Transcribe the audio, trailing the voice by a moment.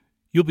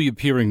You'll be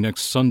appearing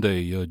next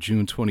Sunday,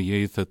 June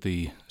 28th, at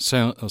the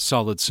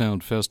Solid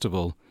Sound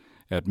Festival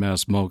at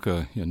Mass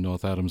MoCA in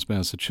North Adams,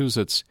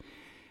 Massachusetts.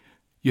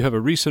 You have a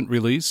recent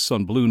release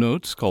on Blue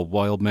Note called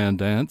Wild Man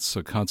Dance,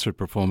 a concert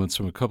performance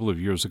from a couple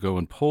of years ago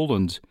in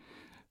Poland.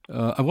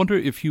 I wonder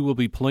if you will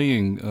be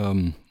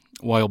playing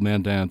Wild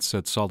Man Dance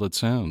at Solid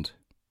Sound.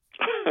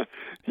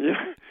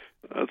 Yeah,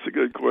 that's a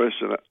good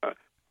question.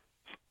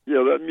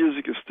 Yeah, that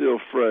music is still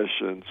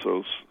fresh, and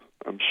so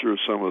I'm sure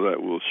some of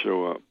that will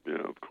show up,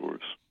 of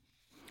course.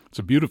 It's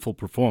a beautiful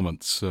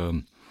performance,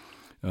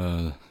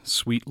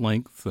 sweet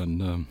length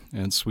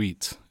and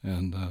sweet,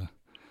 and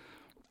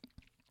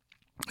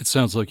it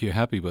sounds like you're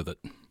happy with it.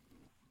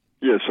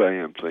 Yes, I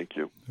am. Thank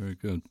you. Very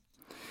good.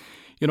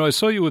 I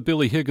saw you with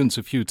Billy Higgins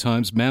a few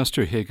times,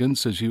 Master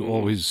Higgins, as you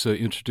always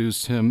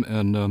introduced him,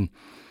 and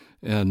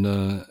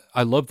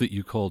I love that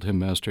you called him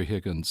Master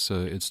Higgins.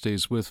 It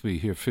stays with me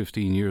here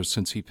 15 years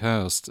since he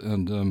passed,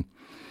 and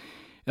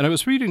I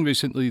was reading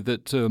recently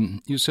that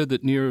you said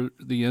that near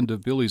the end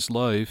of Billy's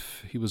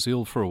life, he was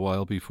ill for a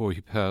while before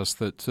he passed,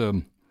 that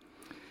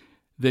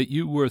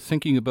you were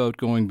thinking about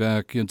going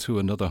back into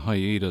another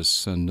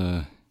hiatus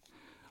and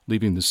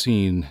leaving the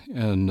scene,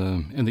 and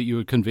that you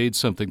had conveyed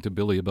something to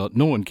Billy about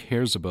no one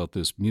cares about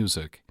this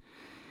music.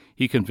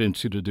 He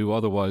convinced you to do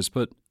otherwise,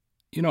 but,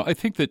 I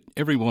think that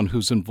everyone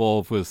who's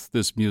involved with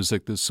this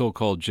music, this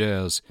so-called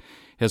jazz,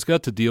 has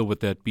got to deal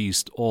with that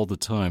beast all the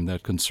time,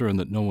 that concern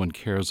that no one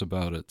cares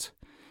about it.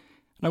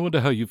 I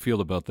wonder how you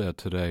feel about that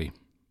today.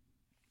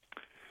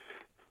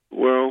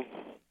 Well,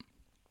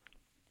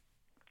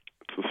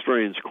 it's a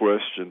strange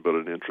question, but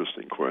an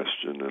interesting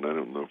question, and I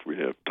don't know if we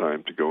have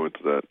time to go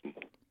into that.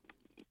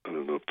 I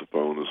don't know if the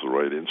phone is the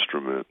right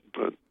instrument,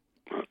 but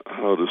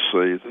how to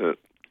say that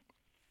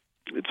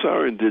it's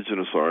our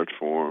indigenous art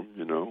form,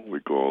 We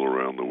go all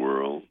around the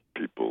world.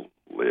 People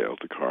lay out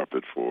the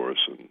carpet for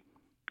us, and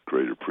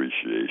great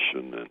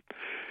appreciation. And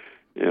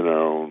in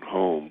our own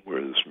home,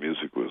 where this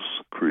music was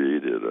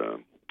created,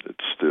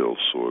 it's still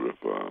sort of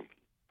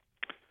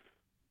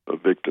a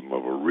victim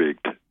of a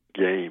rigged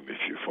game,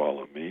 if you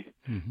follow me.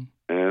 Mm-hmm.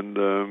 And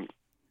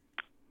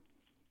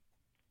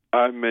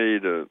I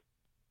made a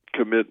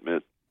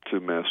commitment to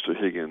Master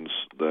Higgins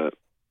that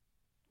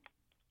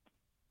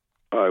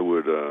I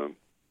would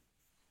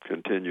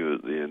continue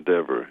the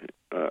endeavor.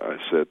 I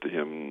said to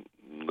him,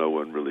 no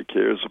one really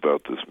cares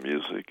about this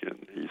music,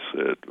 and he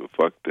said, well,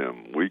 fuck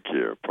them, we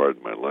care.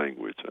 Pardon my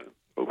language. I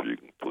hope you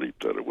can bleep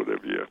that or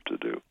whatever you have to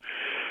do.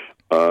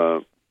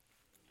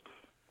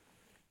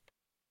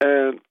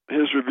 And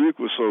his rebuke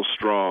was so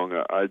strong,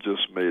 I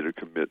just made a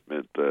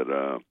commitment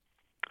that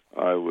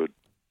I would,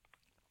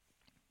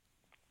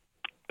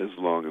 as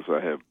long as I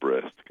have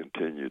breath,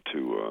 continue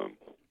to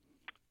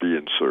be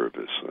in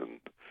service. And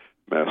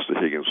Master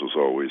Higgins was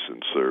always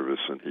in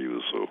service, and he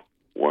was a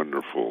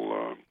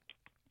wonderful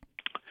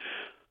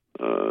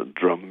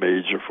drum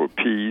major for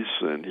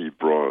peace, and he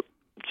brought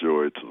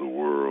joy to the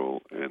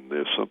world. And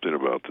there's something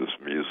about this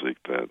music,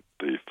 that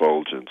the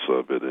effulgence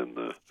of it and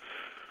the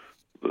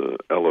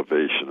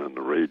elevation and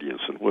the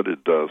radiance and what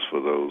it does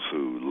for those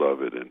who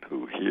love it and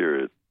who hear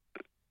it,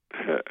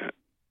 I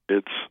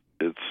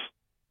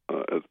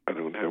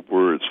don't have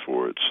words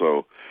for it.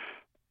 So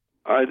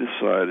I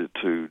decided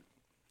to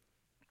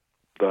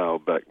dial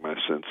back my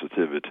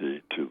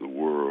sensitivity to the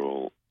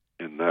world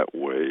in that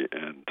way,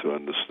 and to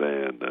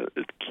understand that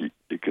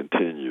it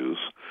continues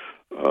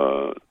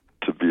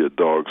to be a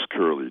dog's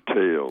curly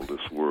tail,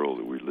 this world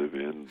that we live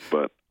in.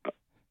 But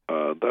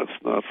that's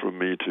not for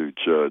me to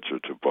judge or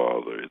to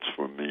bother. It's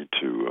for me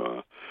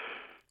to,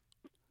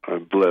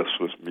 I'm blessed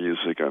with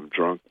music. I'm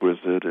drunk with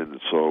it, and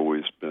it's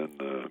always been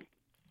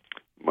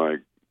my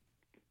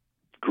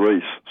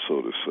grace,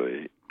 so to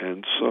say.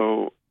 And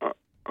so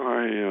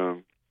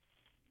I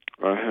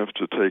have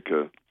to take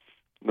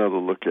another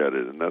look at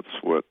it, and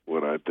that's what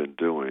I've been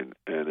doing.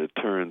 And it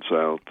turns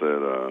out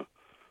that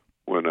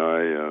when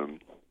I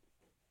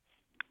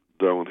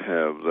don't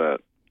have that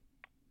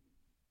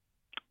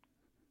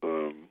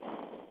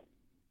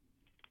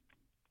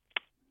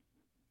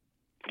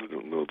I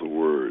don't know the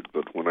word,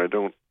 but when it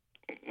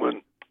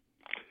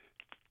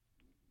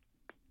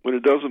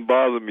doesn't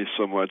bother me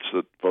so much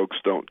that folks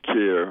don't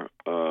care,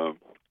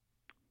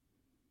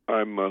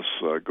 I must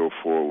go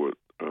forward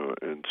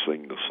and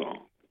sing the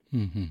song.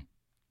 Mm-hmm.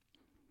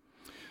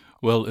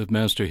 Well, if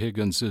Master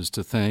Higgins is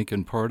to thank,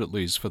 in part at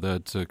least, for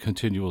that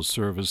continual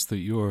service that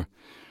you're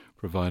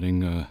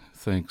providing,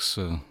 thanks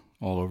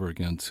all over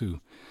again to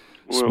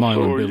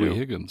Smiling Billy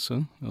Higgins.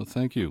 Huh? Well,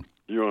 thank you.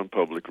 You're on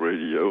public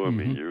radio. I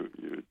mean, you're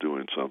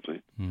doing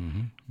something.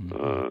 Mm-hmm.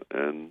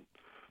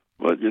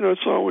 But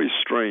it's always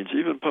strange.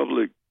 Even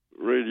public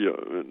radio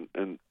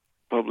and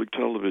public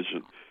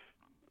television.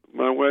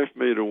 My wife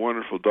made a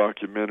wonderful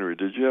documentary.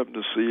 Did you happen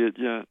to see it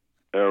yet?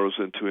 Arrows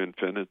into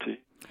Infinity.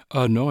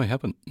 No, I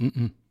haven't.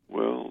 Mm-mm.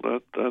 Well,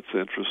 that's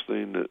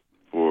interesting. That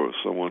for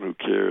someone who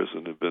cares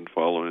and have been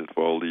following it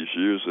for all these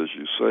years, as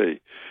you say.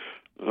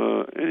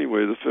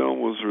 Anyway, the film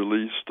was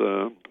released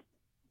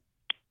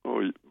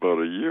about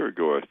a year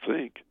ago, I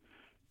think,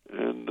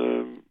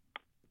 and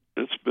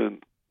it's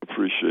been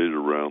appreciated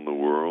around the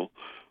world.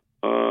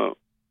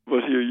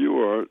 But here you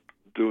are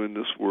doing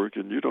this work,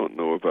 and you don't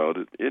know about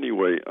it.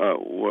 Anyway,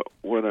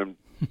 what I'm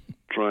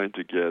trying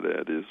to get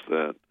at is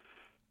that,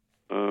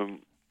 I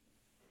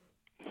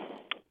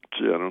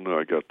don't know,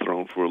 I got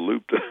thrown for a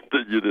loop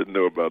that you didn't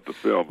know about the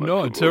film. No,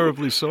 I'm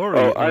terribly sorry.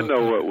 Oh, I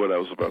know what I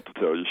was about to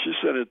tell you. She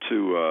sent it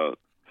to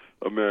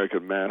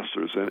American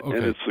Masters, and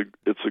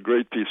it's a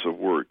great piece of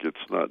work.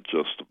 It's not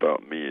just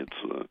about me.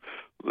 It's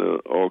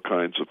all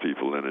kinds of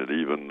people in it,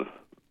 even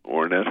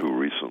Ornette, who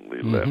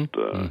recently left.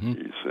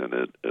 He's in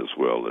it, as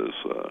well as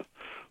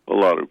a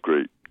lot of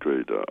great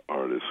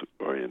artists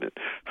are in it.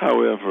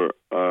 However,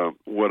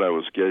 what I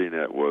was getting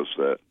at was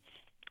that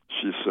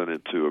she sent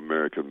it to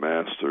American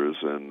Masters,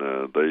 and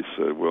they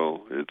said,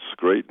 well, it's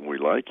great and we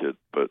like it,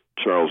 but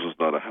Charles is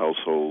not a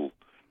household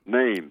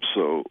name,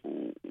 so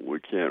we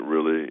can't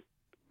really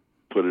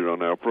put it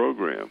on our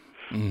program.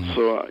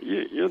 So,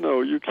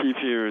 you keep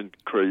hearing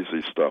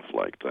crazy stuff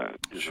like that.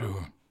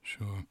 Sure.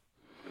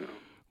 Yeah.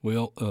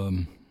 Well,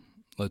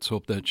 let's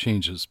hope that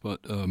changes,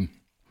 but...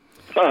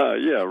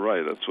 yeah,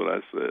 right, that's what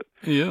I said.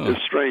 Yeah.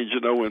 It's strange,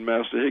 when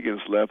Master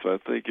Higgins left, I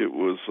think it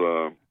was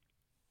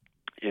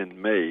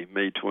in May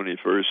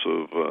 21st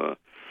of,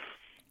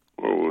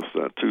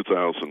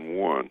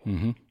 2001.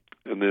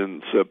 And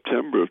then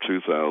September of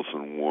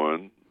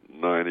 2001,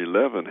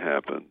 9/11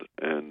 happened,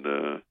 and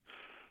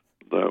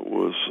that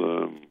was,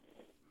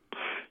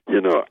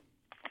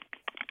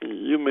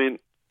 you mean,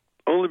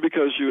 only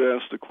because you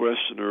asked the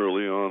question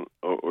early on,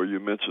 or you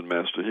mentioned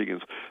Master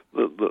Higgins,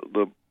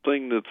 the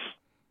thing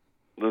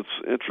that's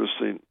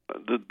interesting,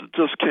 that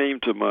just came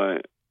to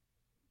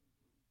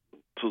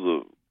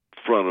the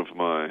front of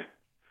my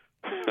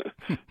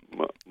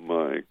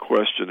my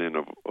questioning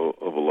of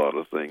a lot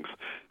of things.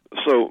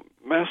 So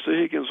Master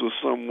Higgins was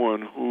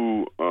someone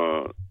who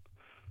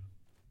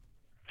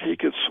he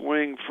could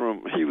swing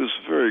from. He was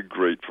very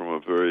great from a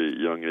very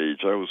young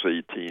age. I was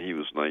 18. He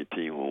was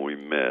 19 when we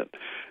met,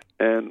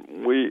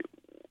 and we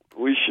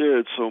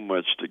shared so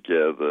much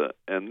together.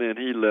 And then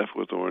he left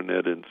with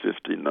Ornette in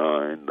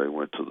 '59. They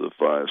went to the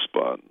 5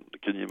 spot.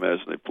 Can you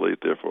imagine? They played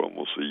there for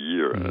almost a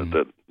year.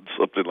 That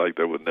something like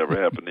that would never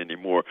happen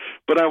anymore.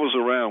 But I was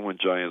around when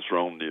Giants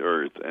roamed the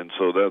earth, and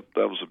so that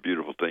was a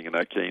beautiful thing. And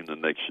I came the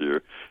next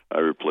year. I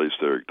replaced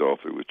Eric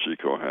Dolphy with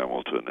Chico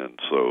Hamilton, and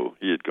so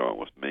he had gone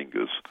with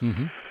Mingus.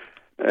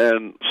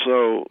 And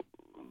so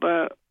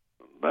that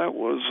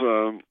was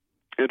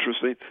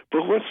interesting.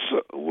 But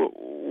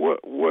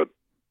what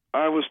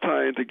I was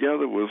tying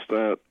together was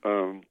that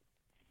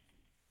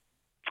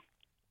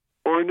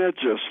Ornette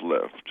just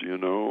left,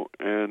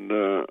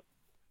 and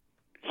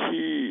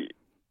he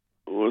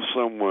was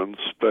someone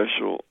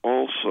special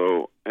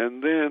also.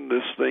 And then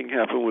this thing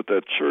happened with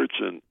that church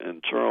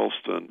in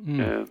Charleston,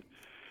 and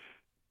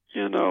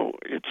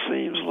it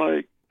seems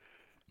like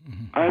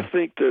I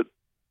think that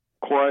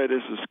quiet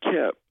as is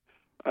kept.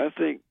 I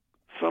think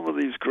some of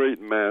these great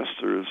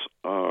masters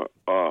are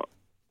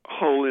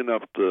holding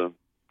up the,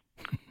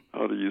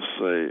 how do you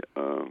say?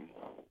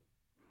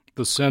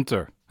 The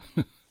center.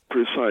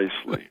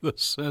 Precisely. The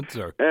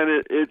center.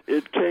 And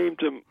it came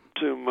to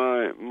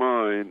my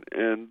mind,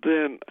 and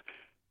then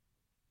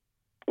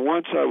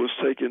once I was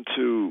taken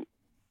to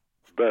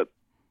that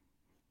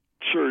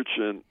church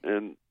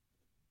and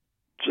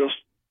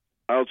just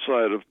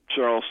outside of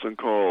Charleston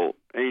called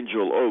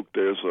Angel Oak,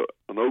 there's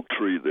an oak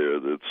tree there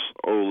that's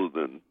older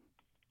than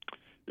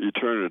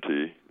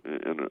eternity,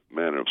 in a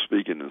manner of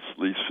speaking. It's at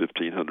least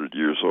 1,500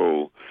 years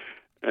old.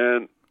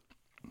 And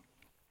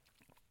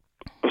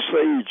a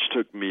sage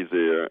took me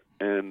there,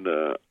 and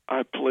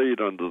I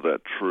played under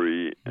that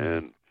tree,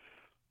 and,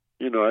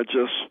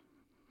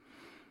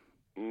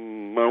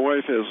 my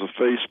wife has a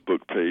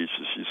Facebook page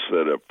that she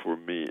set up for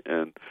me,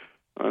 and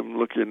I'm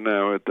looking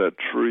now at that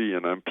tree,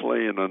 and I'm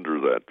playing under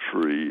that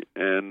tree,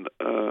 and,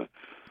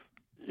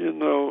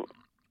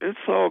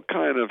 it's all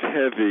kind of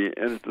heavy,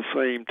 and at the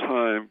same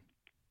time,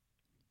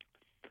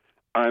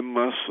 I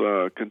must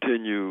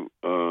continue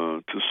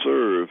to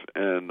serve,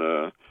 and,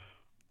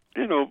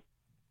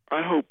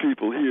 I hope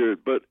people hear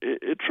it, but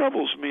it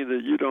troubles me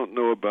that you don't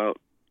know about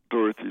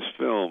Dorothy's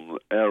film,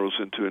 Arrows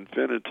into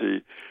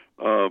Infinity,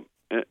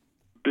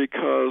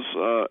 because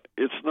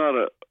it's not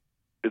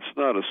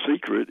a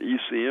secret.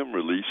 ECM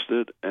released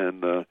it,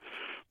 and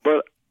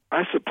but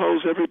I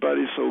suppose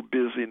everybody's so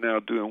busy now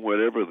doing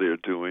whatever they're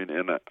doing,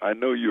 and I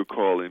know you're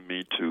calling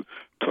me to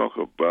talk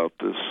about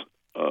this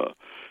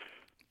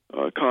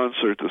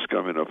concert that's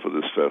coming up for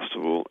this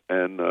festival,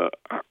 and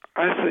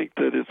I think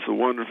that it's a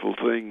wonderful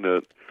thing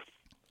that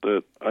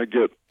I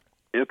get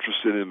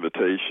interested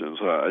invitations.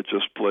 I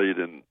just played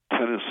in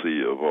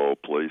Tennessee, of all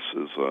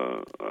places.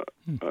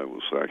 I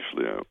was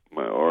actually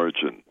my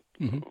origin,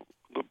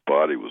 the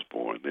body was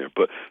born there,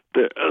 but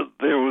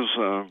there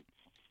was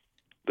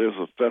there's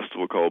a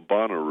festival called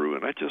Bonnaroo,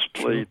 and I just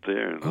played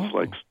there, and it's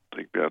like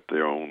they got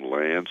their own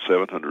land,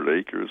 700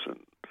 acres, and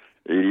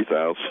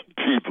 80,000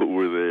 people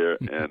were there,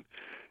 and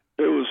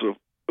it was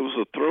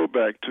a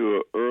throwback to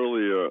an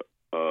earlier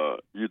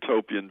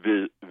utopian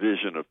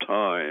vision of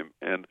time,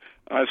 and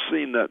I've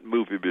seen that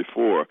movie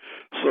before.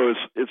 So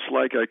it's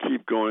like I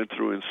keep going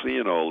through and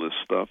seeing all this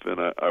stuff, and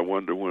I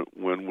wonder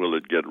when will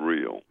it get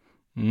real.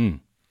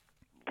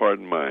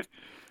 Pardon my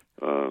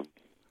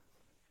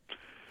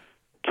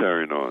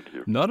carrying on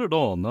here. Not at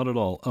all, not at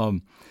all.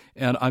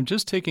 And I'm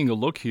just taking a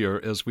look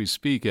here as we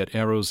speak at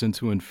Arrows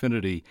into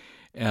Infinity,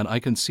 and I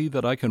can see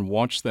that I can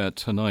watch that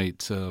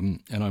tonight,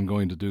 and I'm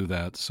going to do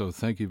that. So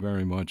thank you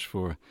very much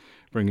for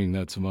bringing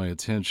that to my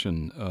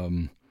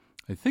attention.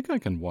 I think I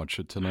can watch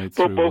it tonight.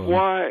 But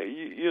why?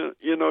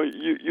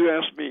 You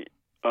asked me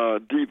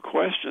deep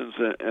questions,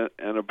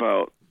 and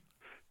about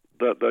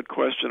that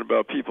question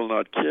about people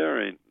not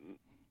caring.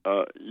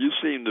 You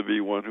seem to be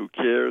one who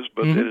cares,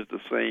 but then at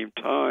the same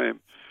time,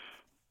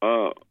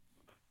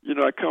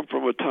 I come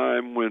from a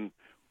time when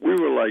we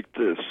were like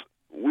this.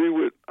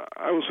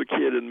 I was a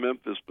kid in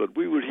Memphis, but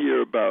we would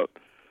hear about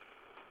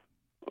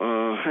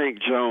Hank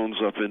Jones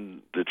up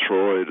in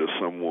Detroit or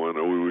someone,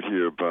 or we would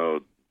hear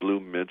about Blue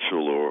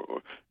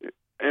Mitchell,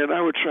 and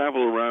I would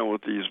travel around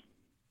with these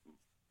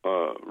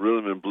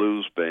rhythm and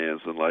blues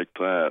bands and like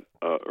that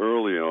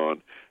early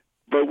on.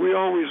 But we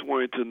always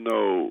wanted to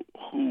know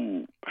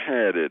who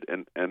had it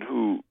and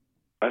who,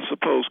 I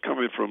suppose,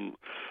 coming from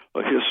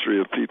a history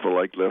of people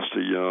like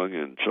Lester Young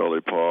and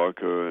Charlie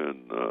Parker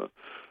and,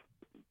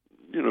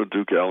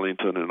 Duke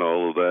Ellington and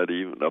all of that,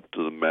 even up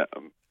to the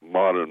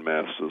modern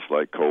masters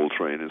like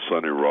Coltrane and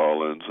Sonny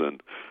Rollins.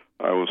 And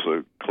I was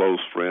a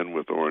close friend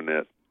with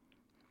Ornette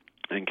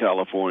in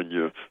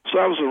California. So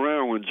I was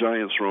around when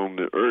giants roamed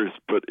the earth,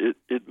 but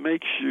it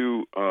makes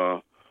you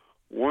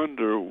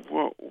wonder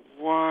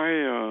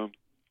why...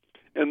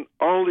 and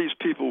all these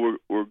people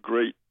were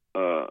great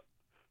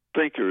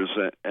thinkers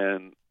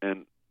and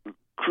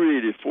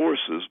creative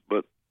forces,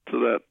 but to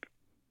that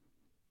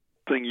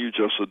thing you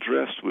just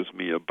addressed with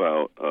me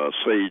about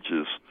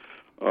sages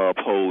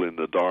upholding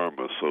the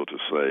Dharma, so to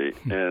say,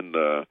 and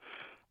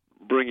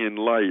bringing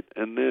light.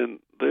 And then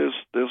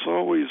there's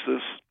always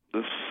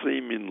this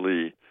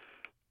seemingly,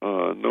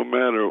 no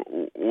matter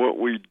what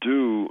we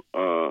do,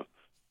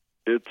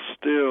 it's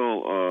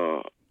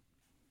still...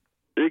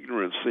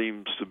 ignorance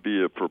seems to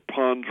be a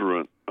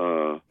preponderant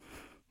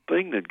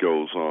thing that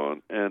goes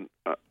on, and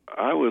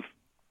I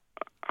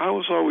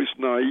was always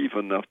naive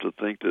enough to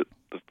think that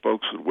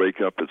folks would wake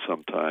up at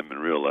some time and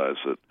realize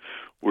that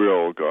we're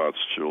all God's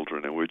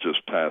children and we're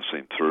just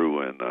passing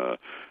through, and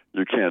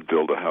you can't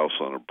build a house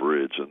on a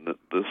bridge, and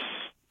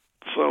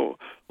so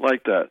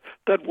like that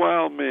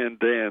Wild Man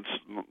Dance,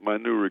 my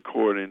new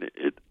recording.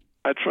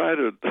 I try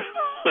to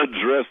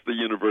address the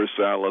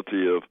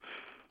universality of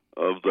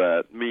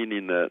that,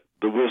 meaning that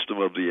the wisdom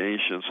of the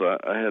ancients.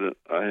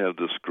 I have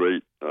this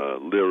great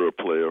lyra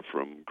player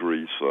from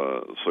Greece,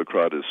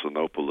 Socrates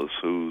Xenopoulos,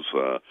 who's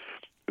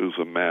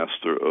a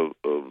master of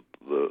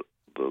the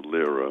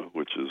lyra,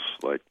 which is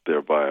like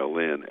their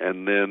violin,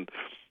 and then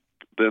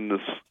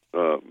this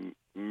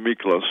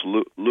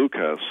Miklos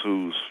Lukas,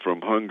 who's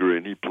from Hungary,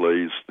 and he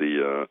plays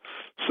the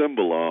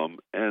cymbalom.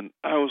 And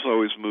I was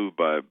always moved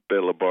by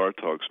Bela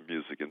Bartok's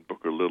music and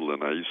Booker Little,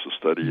 and I used to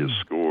study his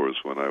scores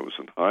when I was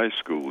in high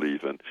school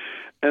even.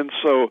 And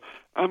so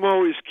I'm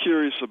always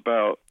curious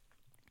about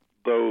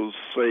those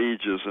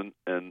sages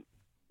and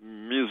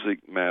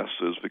music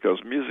masters, because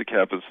music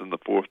happens in the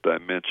fourth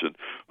dimension,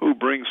 who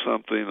bring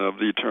something of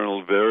the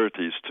eternal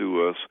verities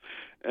to us.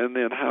 And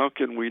then how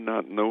can we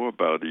not know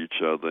about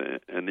each other?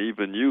 And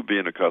even you,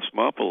 being a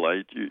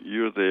cosmopolite,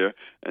 you're there,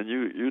 and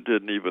you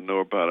didn't even know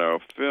about our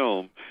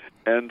film.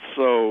 And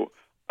so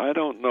I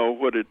don't know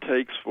what it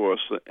takes for us.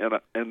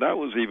 And that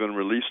was even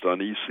released on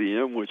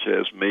ECM, which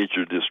has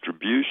major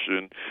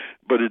distribution,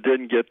 but it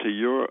didn't get to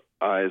your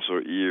eyes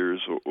or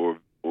ears or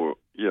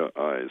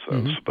eyes. I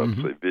was about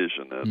to say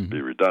vision. That'd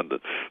be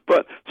redundant.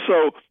 But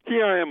so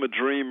here I am, a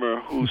dreamer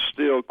who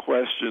still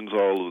questions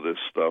all of this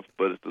stuff,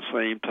 but at the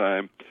same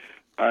time,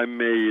 I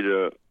made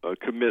a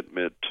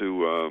commitment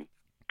to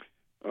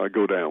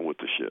go down with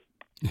the ship.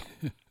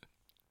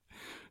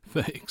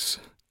 Thanks.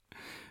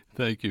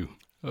 Thank you.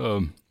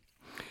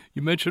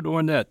 You mentioned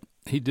Ornette.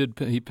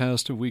 He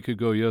passed a week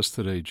ago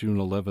yesterday, June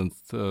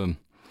 11th.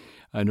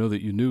 I know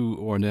that you knew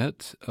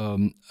Ornette,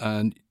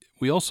 and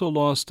we also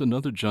lost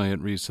another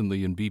giant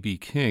recently in B.B.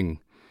 King.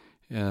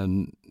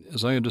 And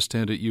as I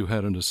understand it, you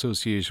had an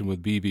association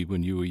with B.B.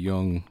 when you were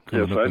young.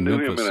 Yes, I knew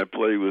Memphis. him, and I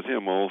played with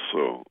him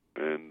also.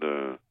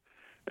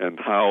 And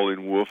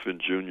Howlin' Wolf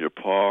and Junior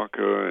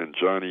Parker and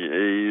Johnny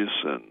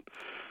Ace and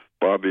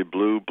Bobby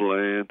Blue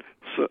Bland.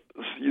 So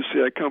you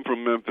see, I come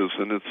from Memphis,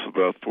 and it's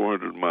about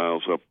 400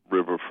 miles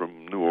upriver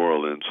from New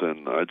Orleans,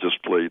 and I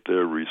just played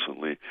there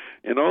recently.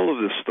 And all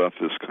of this stuff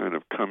is kind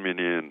of coming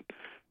in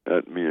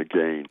at me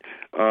again.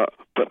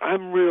 But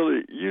I'm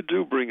really, you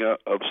do bring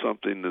up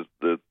something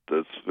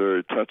that's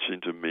very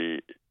touching to me,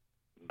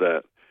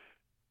 that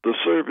the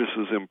service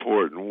is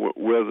important,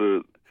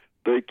 whether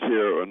they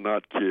care or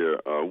not care,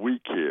 we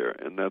care,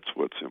 and that's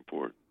what's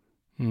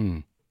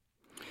important.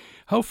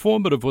 How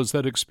formative was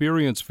that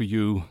experience for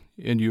you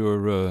in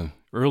your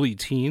early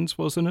teens,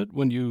 wasn't it,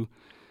 when you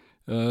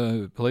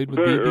played with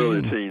very BB?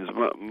 early teens.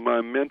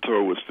 My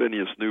mentor was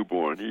Phineas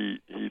Newborn.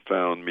 He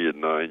found me at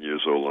 9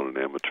 years old on an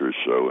amateur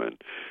show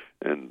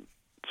and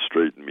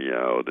straightened me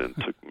out and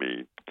took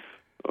me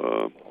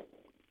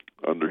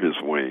under his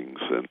wings,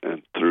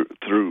 and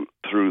through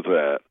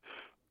that,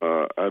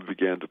 I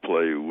began to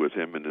play with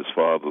him in his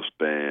father's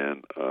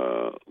band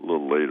a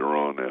little later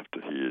on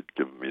after he had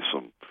given me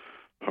some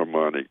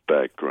harmonic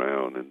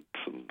background and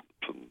some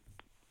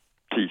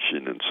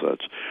teaching and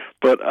such.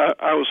 But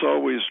I was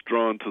always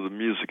drawn to the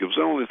music. It was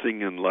the only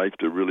thing in life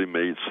that really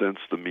made sense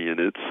to me, and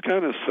it's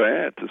kind of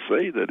sad to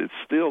say that it's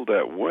still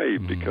that way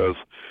because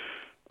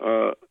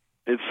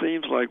it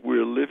seems like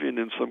we're living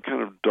in some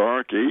kind of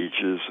dark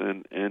ages,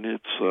 and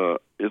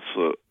it's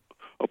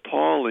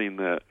appalling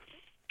that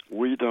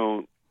we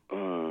don't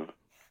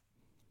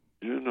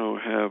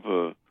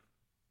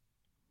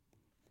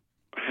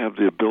have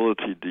the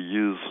ability to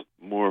use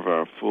more of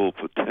our full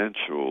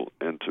potential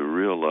and to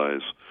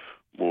realize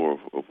more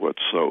of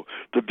what's so.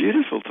 The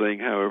beautiful thing,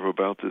 however,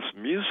 about this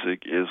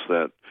music is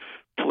that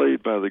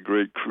played by the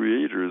great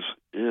creators,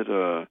 it's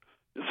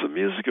a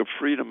music of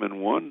freedom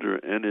and wonder,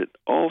 and it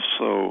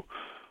also,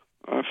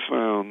 I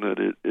found that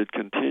it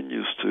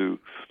continues to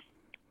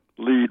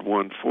lead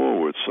one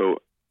forward.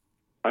 So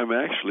I'm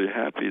actually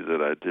happy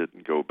that I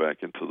didn't go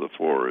back into the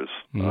forest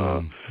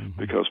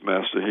because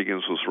Master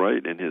Higgins was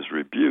right in his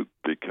rebuke,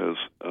 because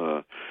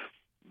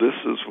this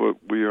is what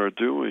we are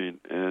doing,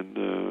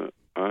 and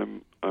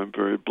I'm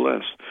very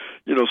blessed.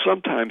 You know,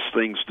 sometimes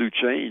things do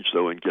change,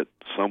 though, and get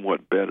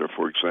somewhat better.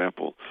 For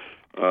example,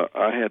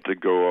 I had to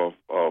go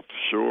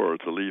offshore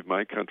to leave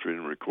my country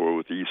and record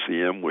with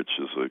ECM, which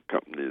is a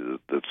company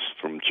that's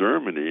from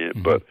Germany,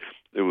 but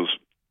it was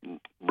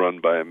run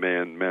by a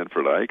man,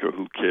 Manfred Eicher,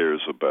 who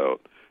cares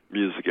about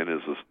music and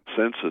is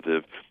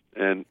sensitive,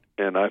 and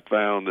I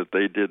found that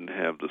they didn't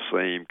have the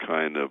same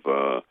kind of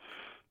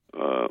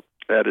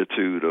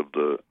attitude of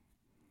the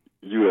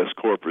U.S.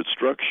 corporate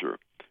structure.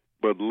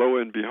 But lo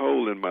and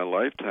behold, in my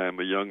lifetime,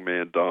 a young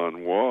man,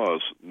 Don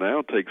Was,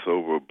 now takes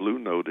over a Blue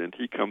Note, and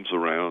he comes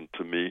around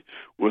to me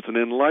with an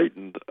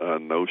enlightened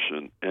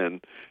notion.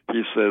 And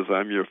he says,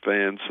 I'm your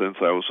fan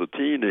since I was a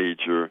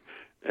teenager,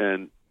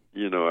 and,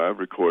 you know, I've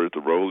recorded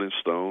the Rolling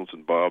Stones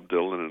and Bob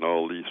Dylan and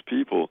all these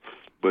people,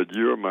 but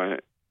you're my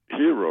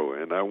hero,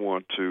 and I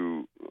want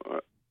you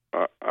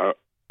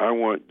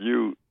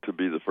to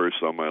be the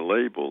first on my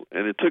label.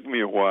 And it took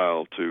me a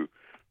while to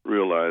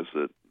realize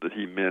that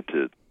he meant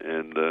it,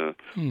 and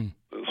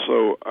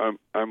so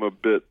I'm a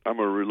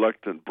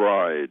reluctant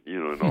bride, you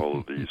know, in all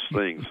of these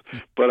things.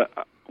 But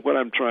what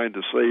I'm trying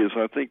to say is,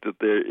 I think that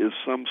there is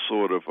some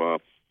sort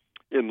of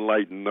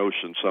enlightened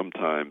notion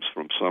sometimes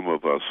from some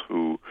of us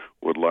who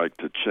would like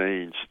to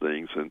change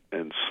things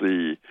and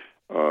see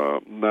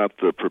not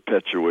the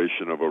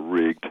perpetuation of a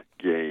rigged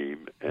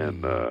game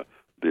and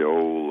the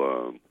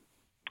old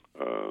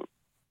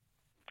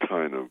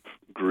kind of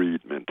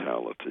greed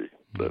mentality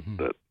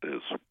that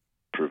has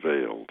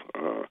prevailed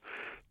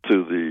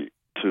to the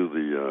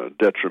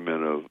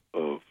detriment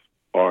of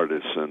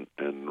artists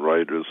and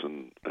writers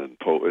and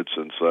poets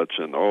and such,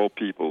 and all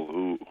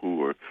people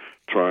who are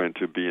trying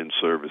to be in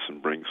service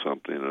and bring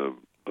something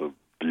of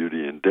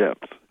beauty and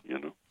depth, you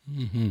know.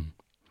 Mm-hmm.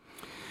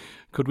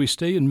 Could we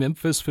stay in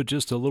Memphis for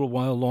just a little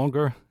while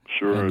longer?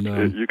 Sure,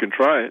 and, you can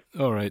try it.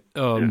 All right.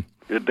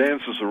 It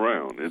dances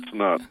around. It's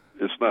not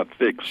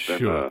fixed.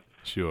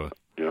 Sure.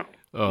 Yeah.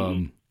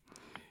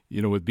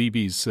 You know, with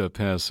BB's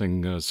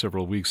passing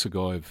several weeks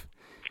ago,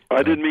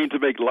 I didn't mean to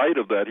make light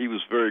of that. He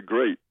was very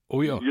great. Oh,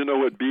 yeah. You know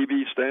what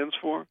BB stands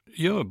for?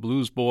 Yeah,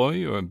 Blues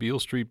Boy, or Beale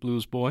Street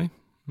Blues Boy.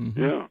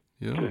 Mm-hmm. Yeah.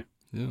 Okay.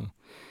 Yeah.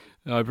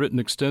 I've written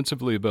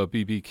extensively about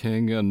B.B.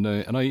 King, and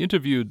I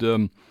interviewed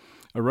a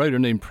writer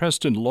named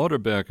Preston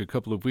Lauterbach a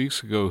couple of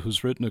weeks ago,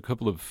 who's written a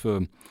couple of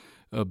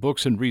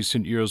books in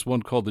recent years,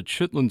 one called The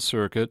Chitlin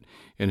Circuit,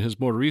 and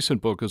his more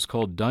recent book is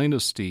called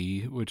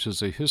Dynasty, which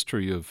is a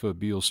history of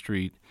Beale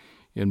Street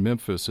in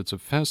Memphis. It's a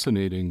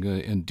fascinating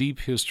and deep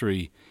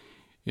history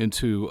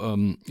into,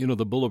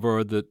 the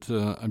boulevard that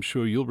I'm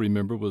sure you'll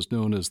remember was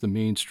known as the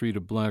Main Street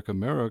of Black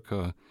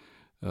America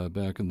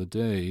back in the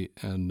day.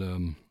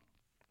 And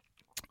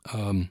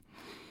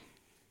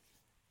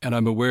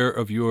I'm aware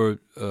of your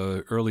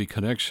early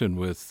connection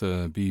with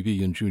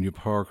B.B. and Junior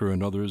Parker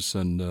and others,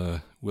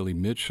 and Willie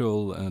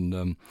Mitchell,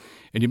 and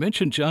you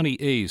mentioned Johnny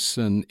Ace,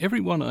 and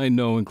everyone I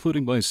know,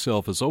 including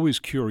myself, is always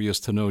curious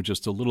to know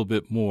just a little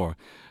bit more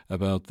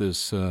about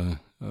this a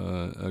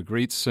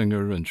great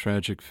singer and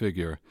tragic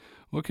figure.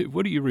 What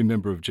do you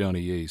remember of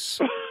Johnny Ace?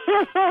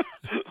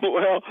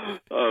 Well,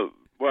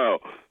 wow.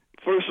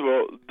 First of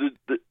all,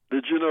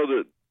 did you know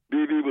that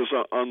B.B. was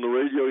on the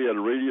radio? He had a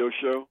radio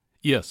show.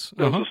 Yes.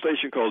 There was a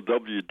station called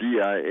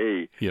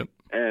WDIA. Yep.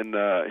 And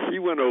he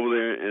went over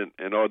there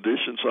and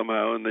auditioned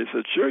somehow, and they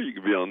said, sure, you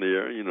can be on the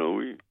air. You know,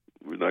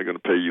 we're not going to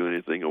pay you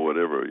anything or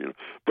whatever, you know.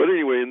 But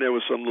anyway, and there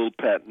was some little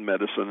patent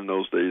medicine in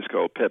those days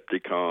called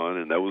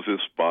Pepticon, and that was his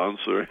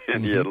sponsor,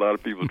 and he had a lot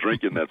of people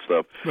drinking that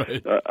stuff.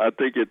 Right. I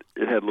think it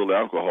had a little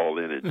alcohol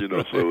in it, you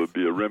know, so it would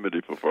be a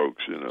remedy for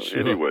folks, you know. Sure.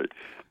 Anyway,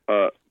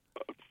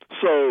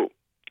 So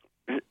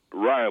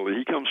Riley,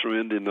 he comes from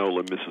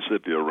Indianola,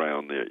 Mississippi,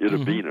 around there.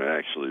 Itabena,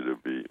 actually, to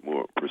be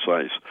more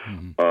precise.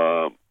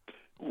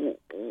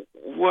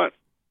 What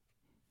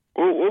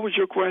was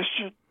your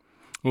question?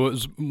 Well, it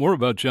was more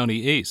about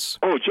Johnny Ace.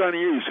 Oh, Johnny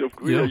Ace.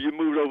 Yeah, you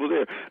moved over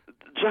there.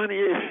 Johnny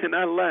Ace, and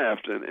I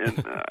laughed, and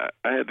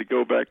I had to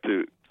go back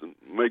to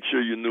make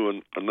sure you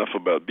knew enough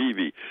about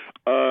BB.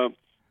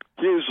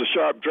 He was a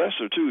sharp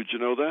dresser, too. Did you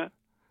know that?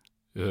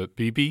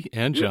 BB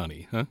and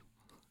Johnny, huh?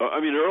 I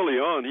mean, early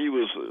on,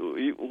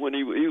 when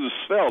he was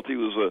svelte, he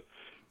was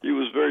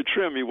very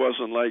trim. He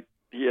wasn't like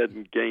he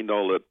hadn't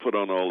put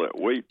on all that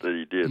weight that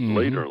he did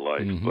later in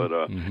life. But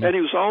and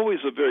he was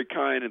always a very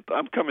kind. And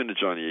I'm coming to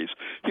Johnny Ace.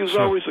 He was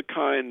always a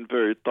kind,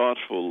 very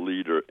thoughtful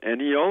leader, and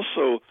he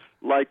also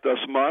liked us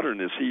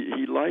modernists.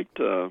 He liked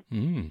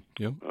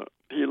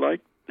he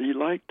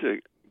liked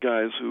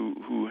guys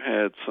who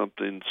had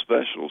something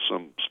special,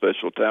 some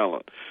special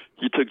talent.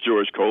 He took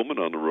George Coleman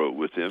on the road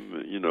with him,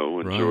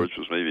 when George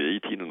was maybe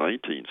 18 or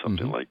 19,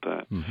 something like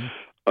that.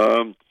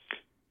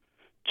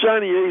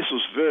 Johnny Ace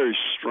was very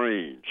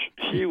strange.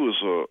 He was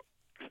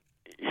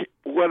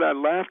what I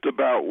laughed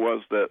about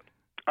was that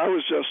I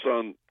was just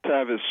on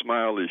Tavis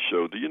Smiley's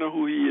show. Do you know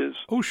who he is?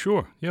 Oh,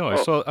 sure. Yeah,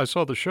 I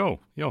saw the show.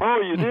 Yeah.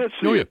 Oh, you did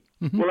see it?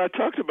 Yeah. Well, I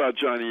talked about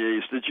Johnny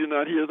Ace. Did you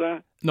not hear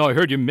that? No, I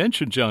heard you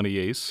mention Johnny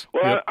Ace.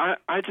 Well,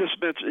 I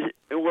just mentioned.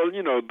 Well,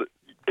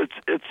 it's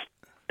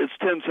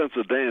 10 cents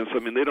a dance. I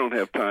mean, they don't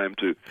have time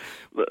to.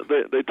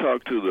 They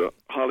talk to the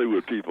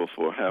Hollywood people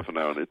for half an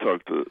hour, and they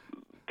talk to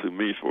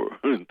me for.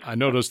 I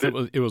noticed it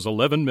was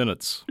 11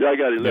 minutes. Yeah, I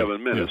got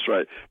 11 minutes,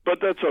 right? But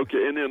that's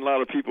okay. And then a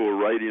lot of people were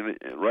writing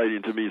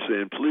to me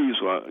saying, "Please,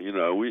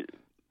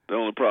 the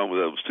only problem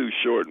with that was too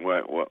short, and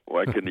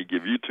why couldn't he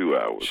give you 2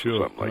 hours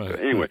or something like that?"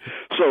 Anyway,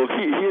 so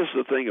here's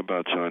the thing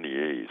about Johnny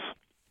Ace,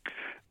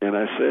 and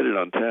I said it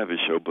on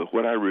Tavis show. But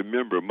what I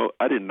remember,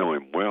 I didn't know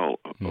him well.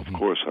 Of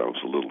course, I was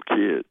a little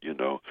kid,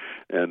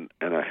 and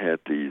I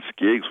had these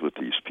gigs with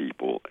these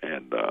people,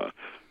 and I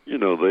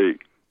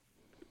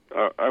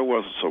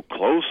wasn't so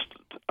close.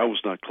 I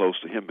was not close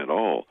to him at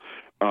all.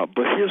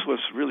 But here's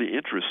what's really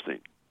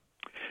interesting.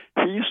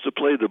 He used to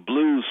play the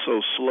blues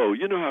so slow.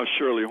 You know how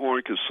Shirley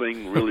Horn could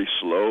sing really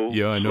slow,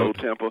 yeah, I know. Slow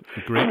tempo?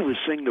 Great. He would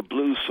sing the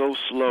blues so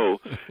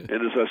slow. And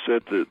as I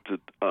said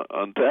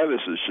on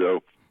Tavis's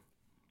show,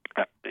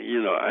 I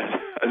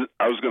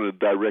was going to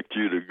direct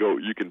you to go.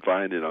 You can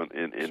find it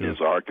in his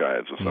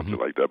archives or something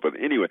like that. But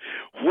anyway,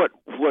 what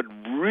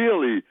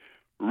really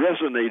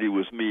resonated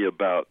with me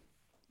about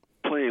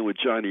playing with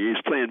Johnny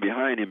Ace, playing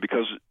behind him,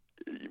 because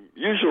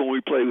usually when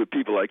we play with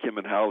people like him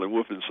and Howlin'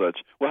 Wolf and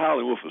such, well,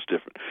 Howlin' Wolf was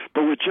different.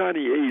 But with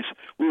Johnny Ace,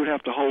 we would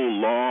have to hold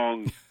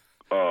long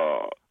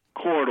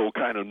chordal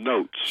kind of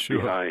notes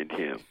behind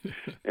him,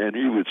 and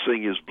he would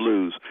sing his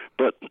blues.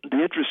 But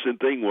the interesting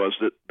thing was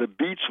that the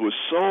beats were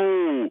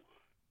so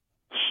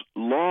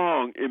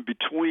long in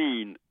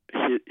between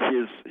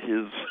his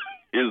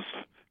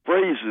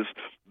phrases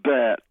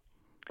that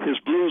his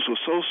blues were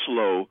so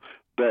slow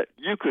that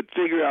you could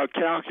figure out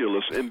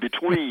calculus in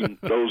between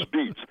those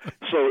beats.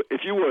 So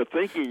if you were a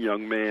thinking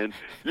young man,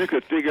 you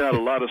could figure out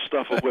a lot of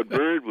stuff of what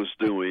Bird was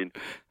doing.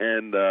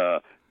 And,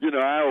 I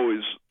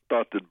always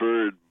thought that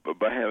Bird,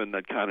 by having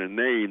that kind of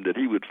name, that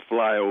he would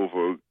fly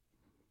over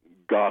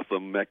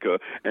Gotham, Mecca,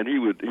 and he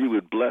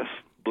would bless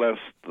the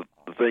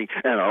thing,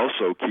 and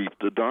also keep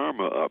the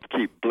Dharma up.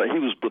 He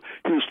was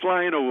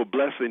flying over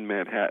blessing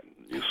Manhattan,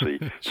 you see.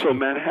 So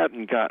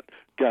Manhattan got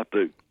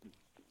the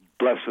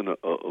blessing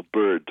of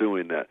Bird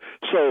doing that.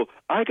 So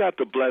I got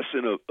the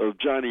blessing of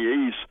Johnny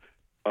Ace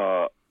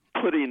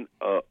putting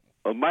a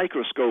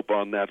microscope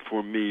on that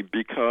for me,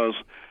 because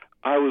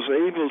I was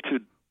able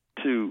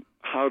to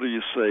how do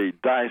you say,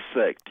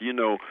 dissect,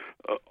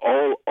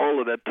 all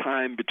of that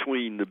time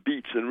between the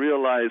beats, and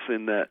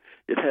realizing that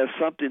it has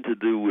something to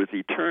do with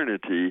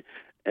eternity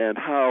and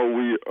how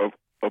we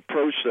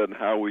approach that and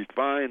how we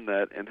find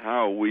that and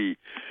how we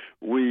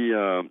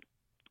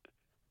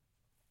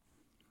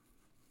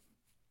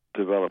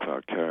develop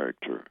our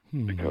character,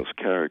 because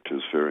character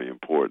is very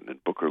important.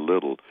 And Booker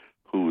Little,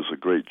 who was a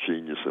great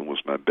genius and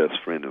was my best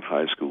friend in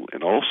high school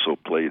and also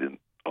played in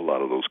a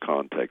lot of those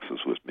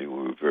contexts with me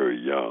when we were very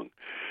young.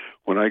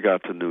 When I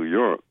got to New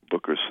York,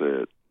 Booker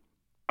said,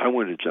 I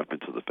wanted to jump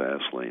into the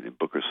fast lane, and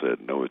Booker said,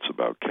 no, it's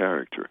about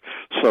character.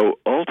 So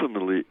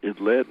ultimately,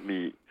 it led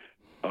me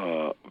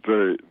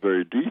very,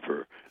 very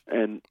deeper.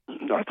 And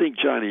I think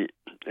Johnny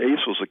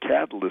Ace was a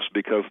catalyst,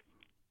 because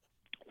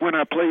when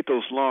I played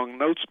those long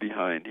notes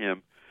behind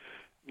him,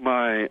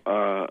 my,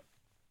 I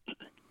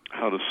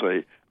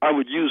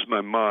would use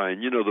my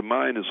mind. The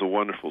mind is a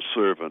wonderful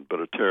servant, but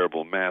a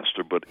terrible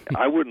master. But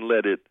I wouldn't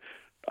let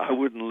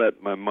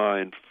my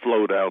mind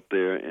float out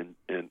there and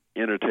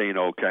entertain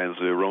all kinds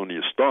of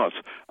erroneous thoughts.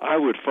 I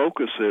would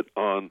focus it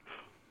on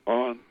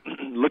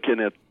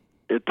looking at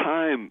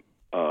time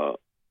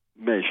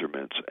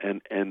measurements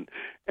and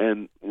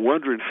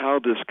wondering how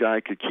this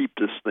guy could keep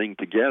this thing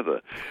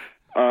together.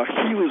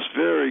 He was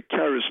very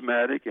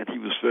charismatic, and he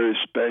was very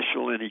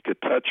special, and he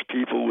could touch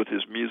people with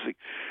his music.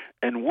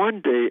 And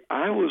one day,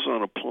 I was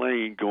on a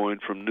plane going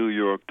from New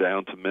York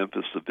down to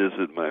Memphis to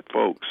visit my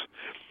folks.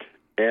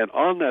 And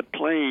on that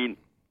plane,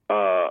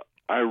 I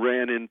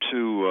ran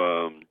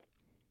into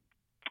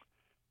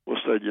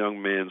what's that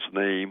young man's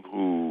name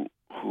who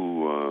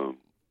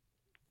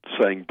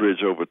sang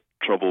 "Bridge Over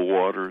Troubled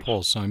Waters"?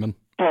 Paul Simon.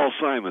 Paul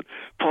Simon.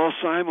 Paul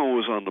Simon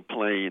was on the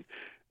plane,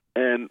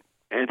 and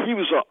he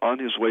was on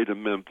his way to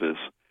Memphis,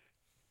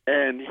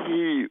 and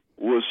he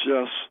was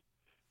just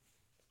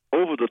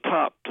over the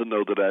top to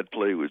know that I'd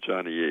played with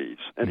Johnny Ace.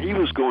 And he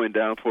was going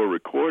down for a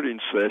recording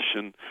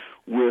session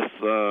with,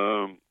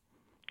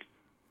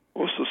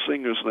 what's the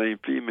singer's name,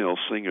 female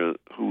singer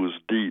who was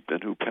deep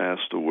and who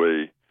passed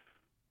away.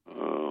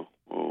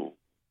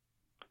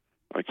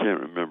 I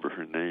can't remember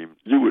her name.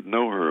 You would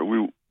know her.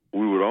 We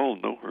would all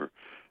know her.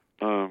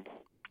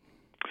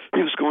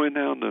 He was going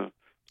down to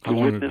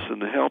witness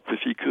and to help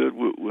if he could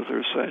with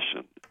her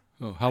session.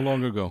 Oh, how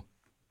long ago?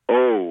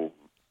 Oh,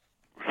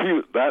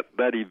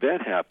 that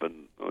event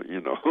happened,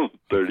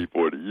 30,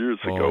 40 years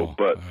ago.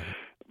 But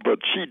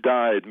she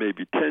died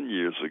maybe 10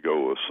 years ago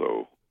or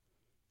so.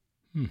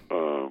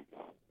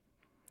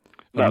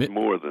 Not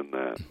more than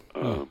that.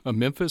 A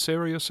Memphis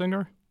area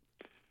singer?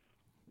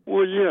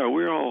 Well, yeah,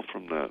 we're all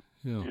from that.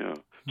 Yeah.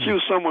 She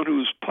was someone who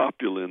was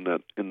popular in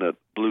that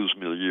blues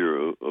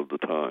milieu of the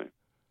time.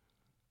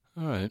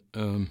 All right.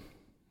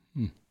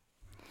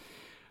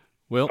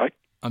 Well,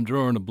 I'm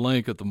drawing a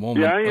blank at the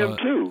moment. Yeah, I am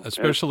too.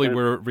 Especially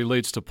where it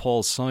relates to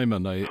Paul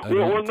Simon. He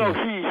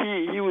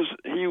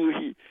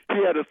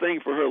had a thing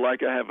for her,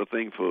 like I have a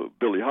thing for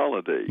Billie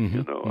Holiday.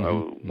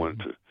 I wanted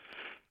to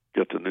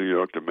get to New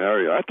York to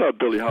marry her. I thought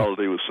Billie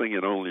Holiday was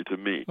singing only to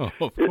me. Oh,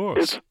 of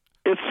course.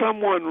 It's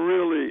someone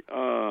really.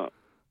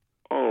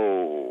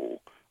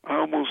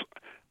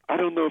 I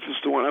don't know if it's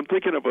the one. I'm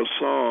thinking of a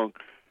song.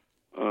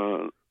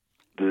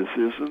 This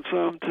isn't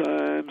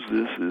sometimes,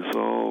 this is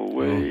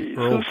always.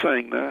 Who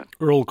sang that?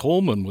 Earl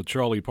Coleman with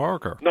Charlie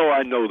Parker. No,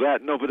 I know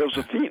that. No, but it was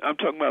a female. I'm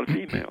talking about a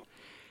female.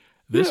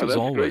 This is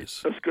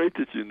always. Great. That's great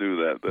that you knew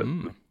that.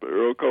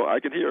 Earl I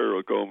can hear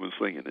Earl Coleman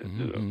singing it.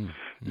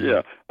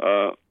 Yeah.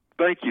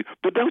 Thank you.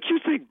 But don't you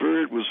think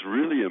Bird was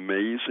really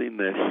amazing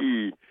that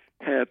he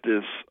had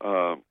this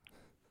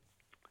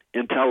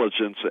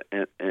intelligence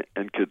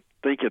and could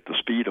think at the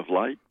speed of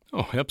light?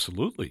 Oh,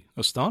 absolutely.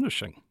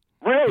 Astonishing.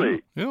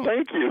 Really? Yeah.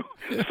 Thank you.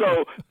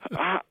 So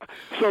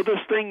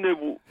this thing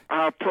that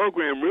our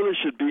program really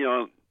should be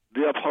on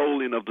the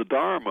upholding of the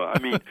Dharma. I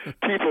mean,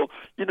 people,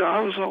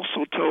 I was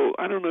also told,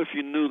 I don't know if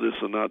you knew this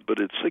or not, but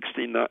in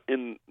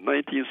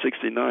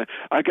 1969,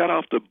 I got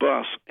off the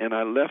bus and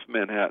I left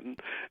Manhattan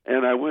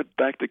and I went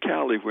back to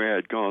Cali where I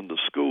had gone to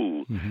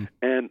school.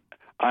 And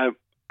I've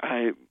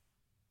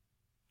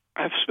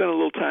spent a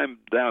little time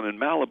down in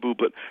Malibu,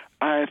 but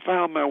I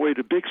found my way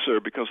to Big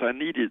Sur because I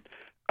needed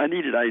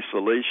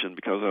isolation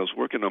because I was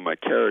working on my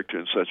character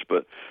and such.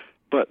 But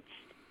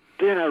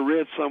then I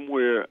read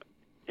somewhere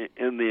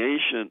in the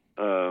ancient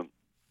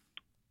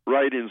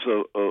writings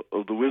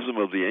of the wisdom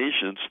of the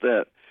ancients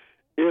that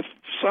if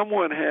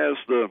someone has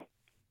the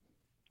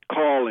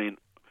calling,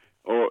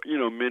 or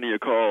many are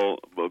called,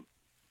 but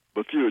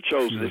few are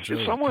chosen.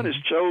 If someone is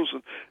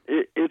chosen,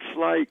 it's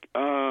like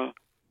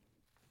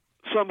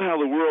somehow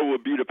the world will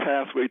be the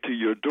pathway to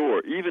your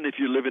door, even if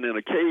you're living in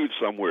a cave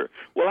somewhere.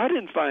 Well, I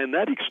didn't find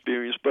that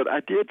experience, but I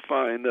did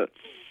find that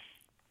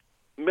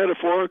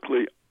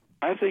metaphorically,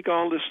 I think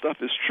all this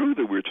stuff is true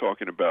that we're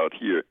talking about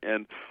here.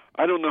 And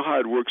I don't know how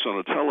it works on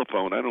a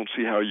telephone. I don't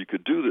see how you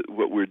could do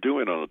what we're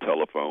doing on a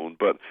telephone,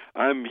 but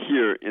I'm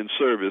here in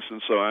service,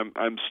 and so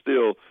I'm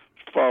still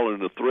following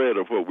the thread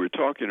of what we're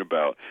talking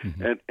about.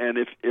 And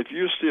if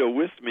you're still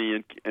with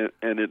me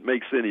and it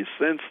makes any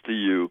sense to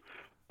you,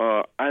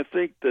 I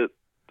think that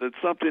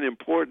something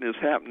important is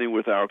happening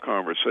with our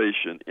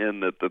conversation,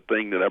 and that the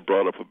thing that I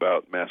brought up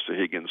about Master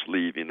Higgins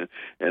leaving,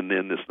 and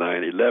then this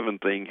 9/11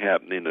 thing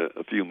happening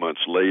a few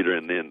months later,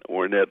 and then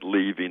Ornette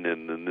leaving,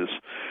 and then this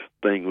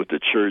thing with the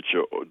church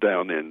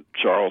down in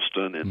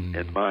Charleston,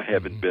 and my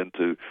having been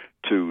to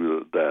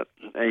that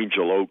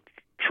Angel Oak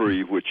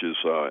tree, which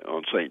is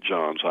on St.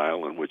 John's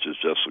Island, which is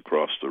just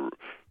across the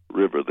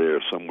river there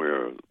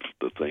somewhere,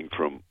 the thing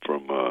from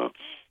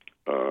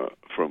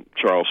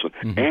Charleston.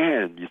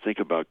 And you think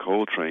about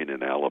Coltrane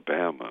in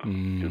Alabama,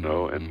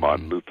 and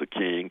Martin Luther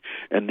King.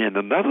 And then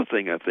another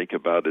thing I think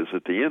about is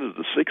at the end of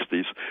the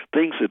 60s,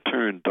 things had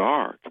turned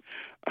dark.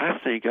 I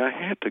think I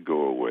had to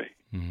go away.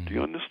 Do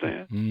you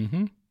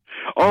understand?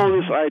 All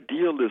this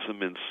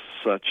idealism and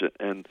such,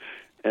 and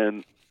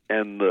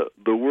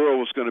the world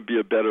was going to be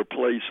a better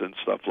place and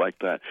stuff like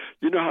that.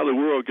 You know how the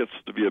world gets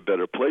to be a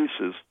better place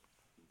is,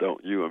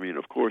 don't you? I mean,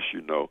 of course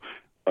you know.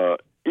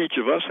 Each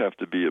of us have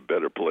to be a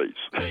better place,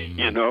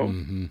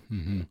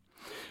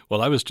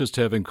 Well, I was just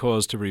having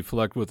cause to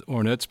reflect with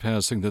Ornette's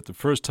passing that the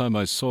first time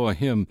I saw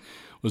him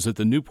was at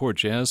the Newport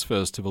Jazz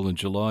Festival in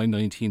July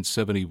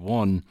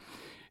 1971,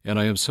 And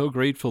I am so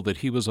grateful that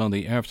he was on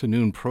the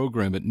afternoon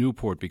program at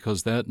Newport,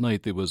 because that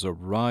night there was a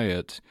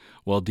riot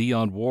while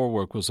Dionne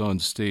Warwick was on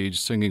stage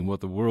singing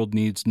 "What the World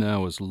Needs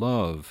Now Is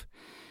Love."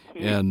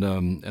 And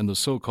the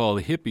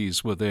so-called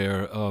hippies were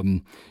there,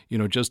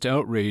 just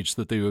outraged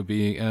that they were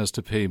being asked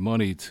to pay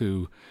money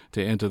to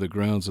enter the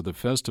grounds of the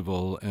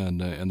festival,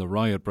 and the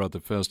riot brought the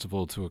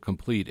festival to a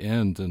complete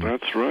end. And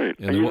that's right.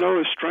 And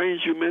it's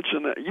strange you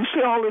mentioned that. You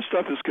see, all this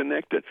stuff is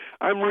connected.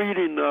 I'm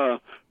reading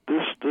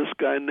this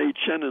guy Nate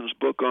Shannon's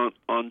book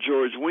on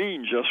George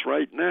Wein just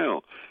right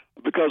now,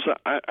 because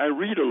I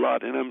read a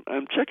lot, and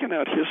I'm checking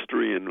out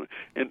history and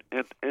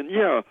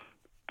yeah.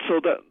 So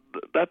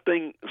that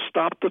thing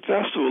stopped the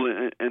festival,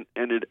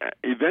 and it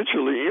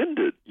eventually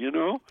ended,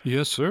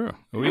 Yes, sir.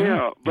 Oh,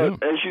 yeah.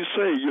 But as you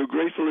say, you're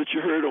grateful that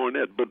you heard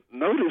Ornette. But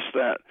notice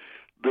that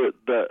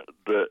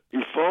the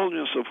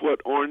effulgence of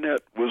what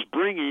Ornette was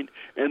bringing,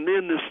 and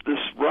then this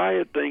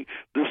riot thing,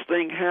 this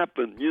thing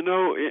happened,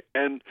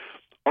 and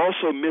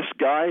also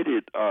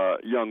misguided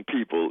young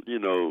people,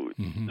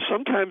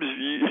 Sometimes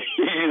you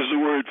use the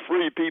word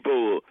free,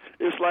 people,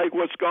 it's like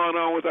what's going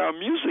on with our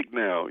music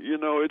now.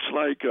 It's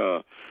like,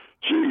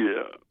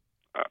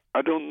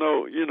 I don't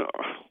know,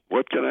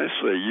 what can I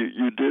say?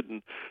 You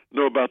didn't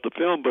know about the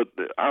film, but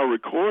our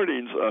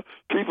recordings,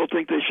 people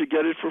think they should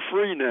get it for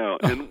free now.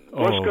 And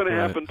what's going to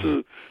happen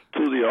to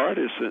the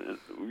artists?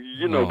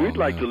 We'd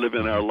like to live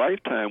in our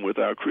lifetime with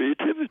our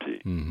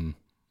creativity. Mm-hmm.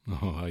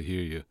 Oh, I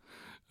hear you.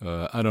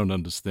 I don't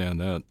understand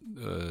that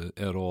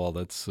at all.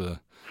 That's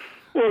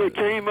well, it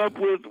came up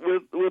with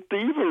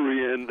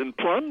thievery and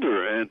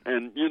plunder, and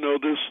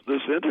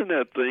this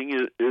internet thing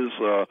is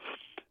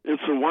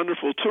it's a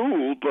wonderful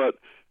tool, but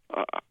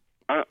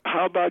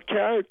how about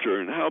character,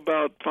 and how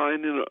about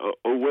finding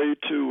a way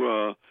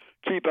to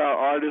keep our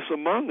artists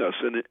among us?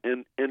 And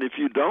if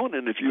you don't,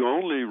 and if you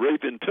only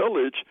rape and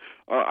pillage,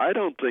 I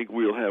don't think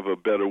we'll have a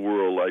better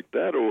world like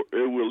that, or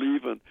it will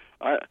even.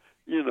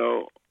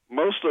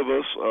 Most of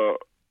us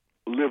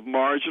live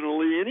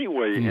marginally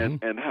anyway,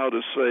 and how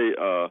to say,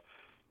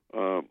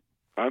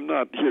 I'm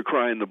not here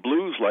crying the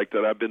blues like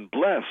that. I've been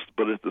blessed,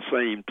 but at the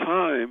same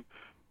time,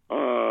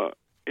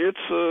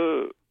 it's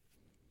a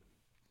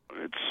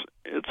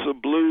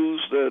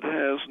blues that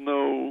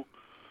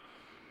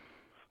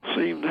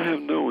seem to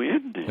have no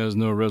ending. Has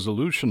no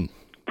resolution.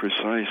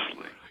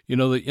 Precisely.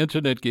 The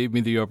internet gave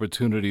me the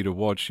opportunity to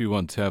watch you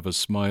on Tavis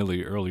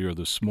Smiley earlier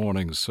this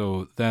morning,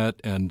 so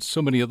that and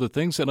so many other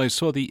things, and I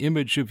saw the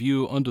image of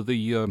you under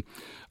the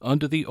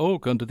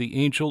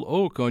angel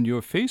oak on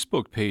your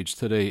Facebook page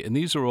today, and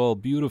these are all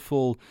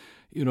beautiful,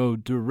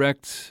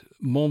 direct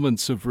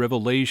moments of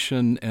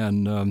revelation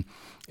and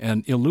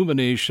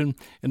illumination.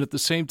 And at the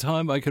same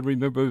time, I can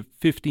remember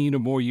 15 or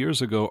more years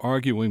ago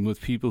arguing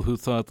with people who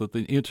thought that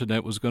the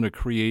internet was going to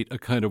create a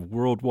kind of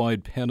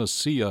worldwide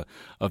panacea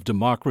of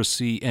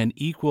democracy and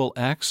equal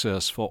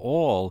access for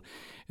all.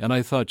 And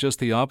I thought just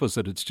the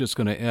opposite. It's just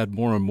going to add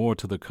more and more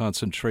to the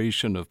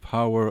concentration of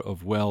power,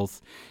 of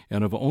wealth,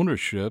 and of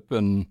ownership.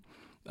 And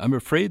I'm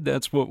afraid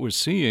that's what we're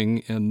seeing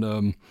in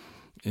a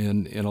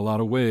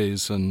lot of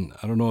ways. And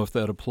I don't know if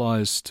that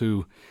applies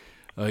to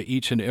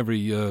each and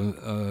every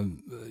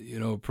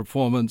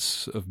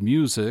performance of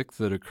music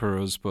that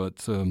occurs,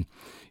 but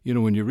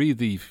when you read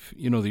the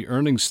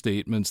earnings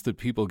statements that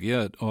people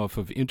get off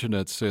of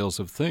internet sales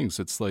of things,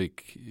 it's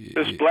like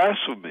it's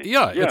blasphemy.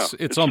 Yeah,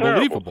 it's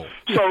unbelievable.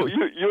 So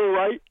you're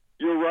right,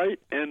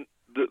 and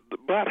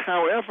but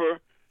however,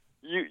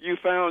 you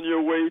found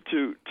your way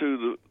to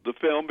the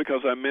film,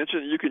 because I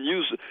mentioned you can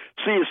use it.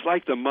 See, it's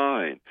like the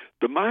mind.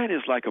 The mind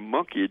is like a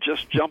monkey. It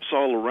just jumps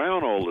all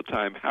around all the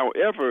time.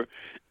 However,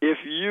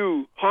 if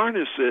you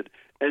harness it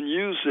and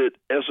use it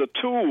as a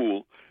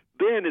tool,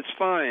 then it's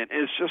fine.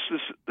 It's just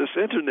this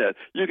internet.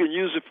 You can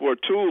use it for a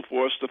tool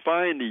for us to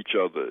find each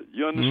other.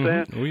 You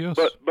understand? Mm-hmm. Oh, yes.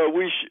 But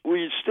we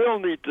still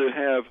need to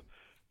have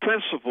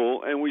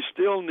principle, and we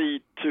still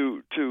need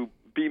to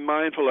be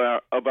mindful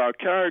of our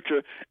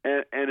character.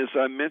 And as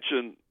I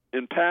mentioned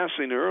in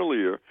passing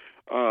earlier,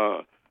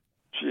 I'm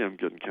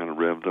getting kind of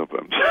revved up.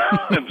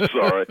 I'm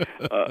sorry.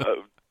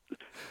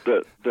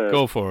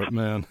 Go for it,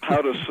 man.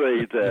 How to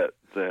say that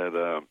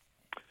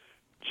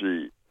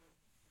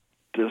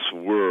this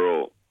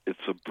world,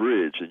 it's a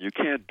bridge, and you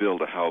can't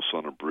build a house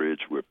on a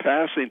bridge. We're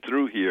passing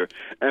through here,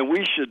 and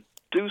we should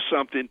do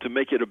something to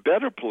make it a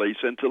better place,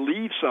 and to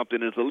leave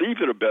something and to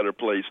leave it a better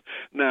place.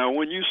 Now,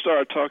 when you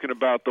start talking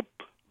about the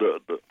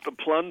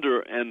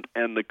plunder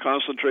and the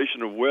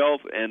concentration of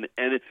wealth, and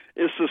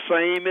it's the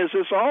same as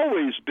it's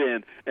always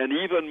been, and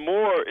even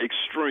more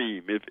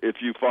extreme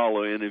if you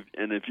follow and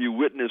if you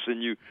witness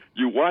and you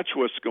watch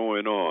what's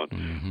going on.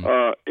 Mm-hmm.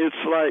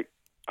 It's like,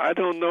 I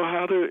don't know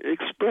how to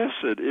express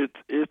it.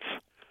 It's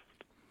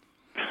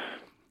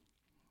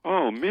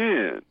oh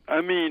man,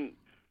 I mean,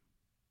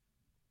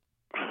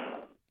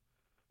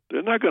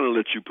 they're not going to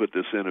let you put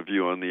this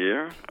interview on the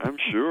air, I'm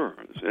sure,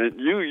 and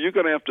you're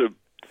going to have to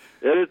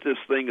edit this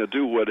thing or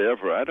do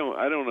whatever. I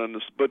don't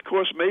understand. But of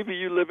course, maybe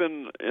you live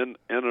in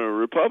a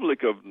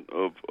republic of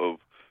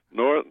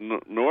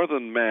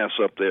northern Mass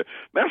up there.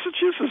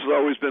 Massachusetts has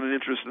always been an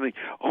interesting thing.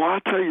 Oh,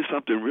 I'll tell you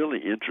something really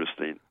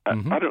interesting.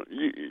 I don't.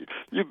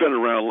 You've been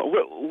around.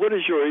 What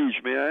is your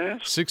age? May I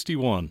ask?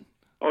 61.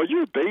 Oh,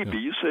 you're a baby. Yeah.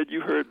 You said you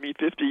heard me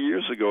 50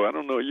 years ago. I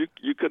don't know. You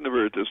couldn't have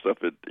heard this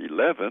stuff at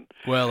 11.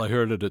 Well, I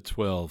heard it at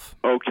 12.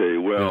 Okay,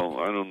 well,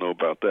 I don't know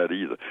about that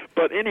either.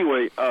 But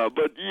anyway,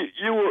 but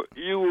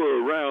you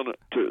were around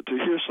to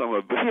hear some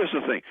of it. But here's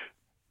the thing.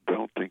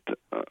 Don't think that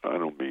I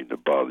don't mean to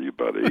bother you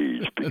about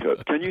age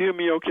because can you hear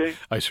me okay?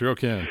 I sure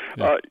can.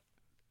 Yeah.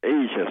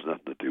 Age has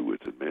nothing to do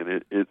with it,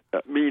 man. It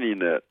meaning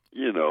that,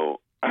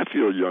 I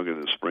feel young in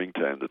the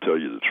springtime, to tell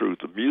you the truth.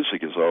 The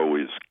music has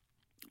always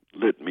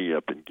lit me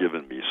up and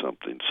given me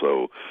something.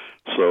 So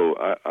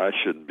I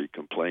shouldn't be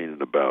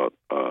complaining about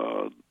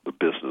the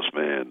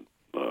businessman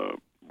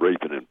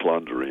raping and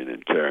plundering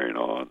and carrying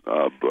on.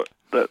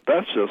 But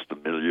that's just the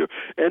milieu.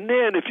 And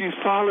then if you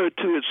follow it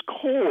to its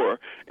core,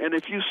 and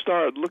if you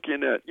start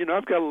looking at,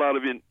 I've got a lot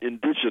of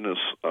indigenous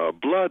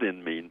blood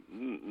in me,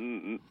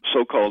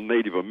 so-called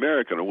Native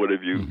American, or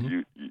whatever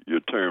your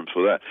terms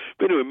for that.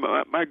 But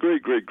anyway, my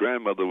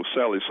great-great-grandmother was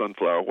Sally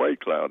Sunflower White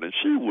Cloud, and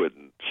she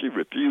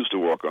refused to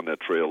walk on that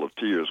trail of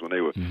tears when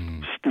they were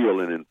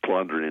stealing and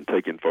plundering and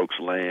taking folks'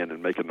 land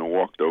and making them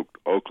walk to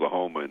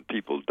Oklahoma and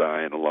people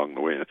dying along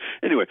the way.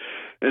 Anyway,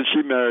 and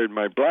she married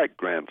my black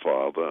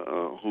grandfather,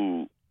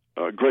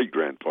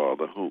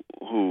 great-grandfather, who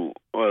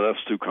well,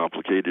 that's too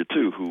complicated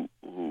too, who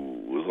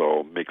was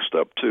all mixed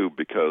up too,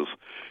 because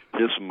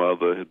his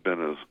mother had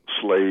been a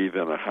slave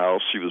in a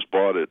house. She was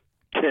bought at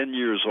 10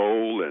 years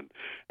old,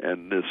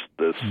 and this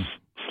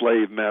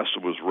slave master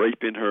was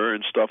raping her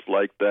and stuff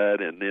like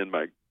that, and then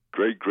my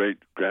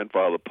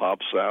great-great-grandfather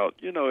pops out.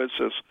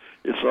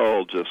 It's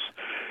all just,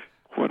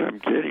 what I'm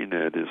getting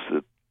at is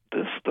that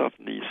this stuff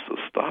needs to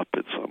stop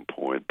at some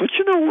point. But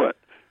you know what?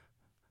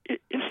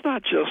 It's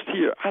not just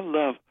here. I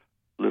love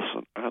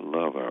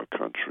our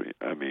country.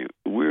 I mean,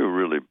 we're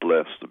really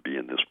blessed to be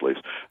in this place.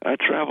 I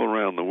travel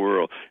around the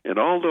world, and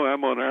although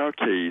I'm on our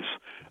case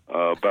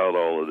about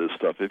all of this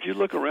stuff, if you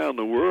look around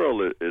the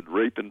world at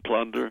rape and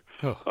plunder,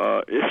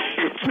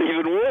 it's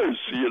even worse,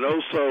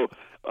 So,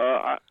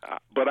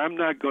 but I'm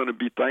not going to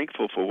be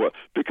thankful for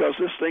because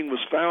this thing was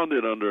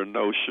founded under a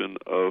notion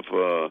of,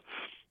 of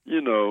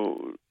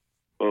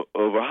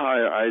a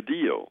higher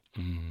ideal.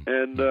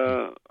 And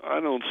I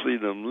don't see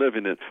them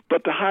living it.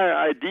 But the higher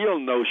ideal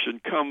notion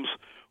comes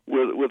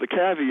with a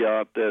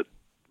caveat that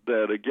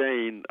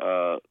again,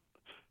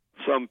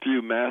 some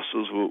few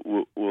masters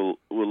will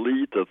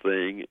lead the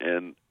thing,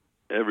 and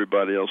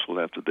everybody else will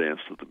have to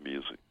dance to the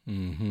music.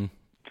 Mm-hmm.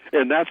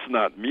 And that's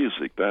not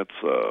music. That's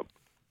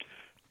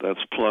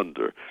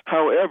plunder.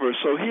 However,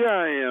 so here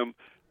I am,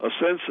 a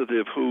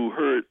sensitive who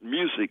heard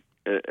music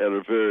at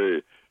a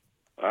very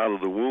out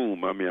of the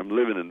womb. I mean, I'm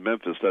living in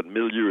Memphis. That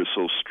milieu is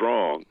so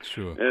strong.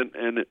 Sure. And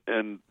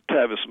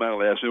Tavis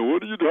Smiley asked me,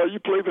 "What do you do? How you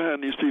play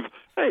behind these people?"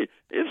 Hey,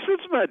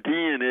 it's my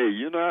DNA.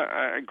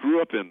 I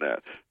grew up in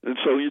that. And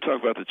so you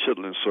talk about the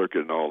Chitlin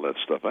Circuit and all that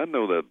stuff. I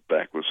know that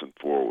backwards and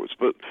forwards.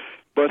 But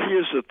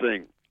here's the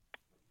thing.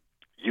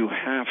 You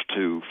have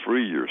to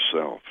free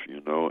yourself,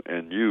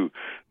 and you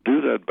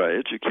do that by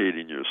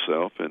educating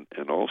yourself and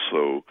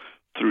also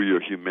through your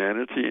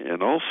humanity,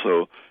 and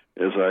also,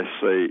 as I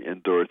say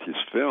in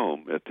Dorothy's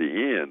film at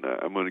the end,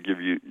 I'm going to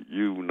give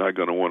you're not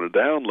going to want to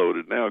download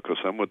it now because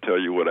I'm going to tell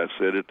you what I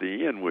said at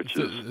the end, which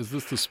is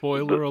this the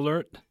spoiler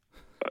alert?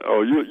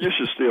 Oh, you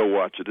should still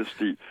watch it. It's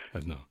deep.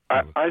 No.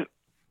 Do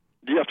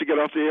you have to get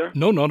off the air?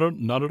 No,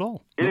 not at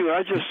all. Anyway,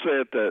 I just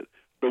said that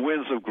the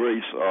winds of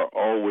grace are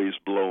always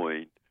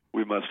blowing.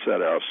 We must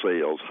set our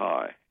sails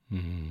high.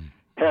 Mm-hmm.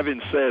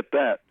 Having said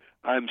that,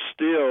 I'm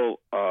still,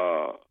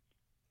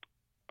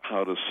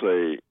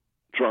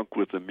 drunk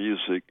with the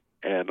music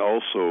and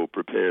also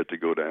prepared to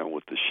go down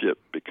with the ship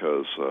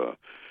because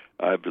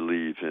I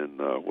believe in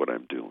what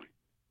I'm doing.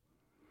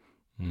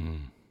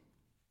 Mm.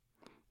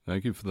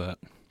 Thank you for that.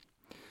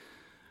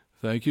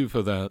 Thank you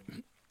for that.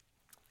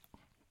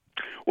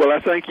 Well, I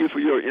thank you for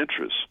your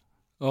interest.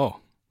 Oh,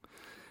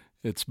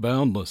 it's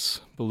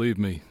boundless, believe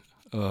me.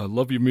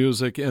 Love your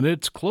music, and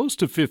it's close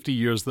to 50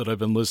 years that I've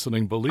been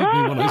listening. Believe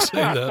me when I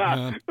say that,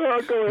 man.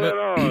 Oh, go ahead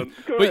on.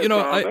 But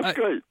That's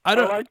great. I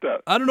like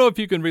that. I don't know if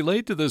you can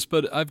relate to this,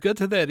 but I've got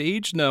to that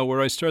age now where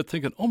I start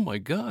thinking, "Oh my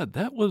God,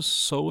 that was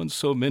so and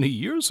so many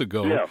years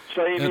ago." Yeah,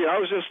 same here. I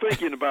was just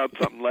thinking about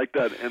something like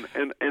that, and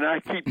I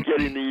keep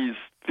getting these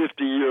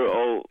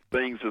 50-year-old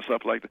things and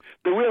stuff like that.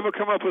 Did we ever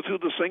come up with who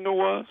the singer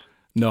was?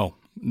 No,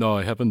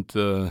 I haven't.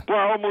 Well,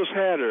 I almost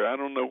had her. I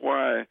don't know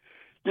why.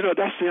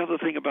 That's the other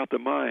thing about the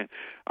mind.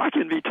 I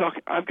can be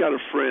talking. I've got a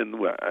friend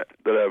that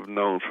I've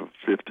known for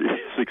 50,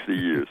 60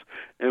 years,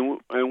 and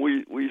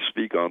we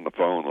speak on the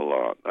phone a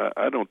lot.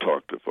 I don't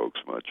talk to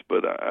folks much,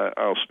 but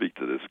I'll speak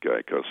to this guy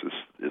because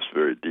it's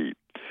very deep.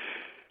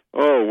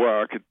 Oh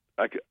wow,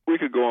 we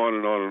could go on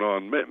and on and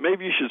on.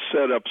 Maybe you should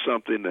set up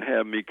something to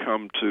have me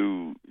come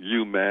to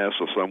UMass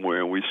or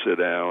somewhere, and we sit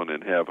down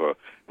and have a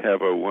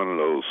one of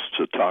those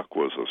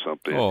chautauquas or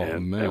something. Oh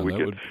and man, we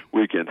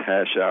can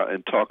hash out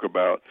and talk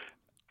about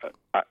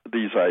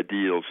these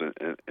ideals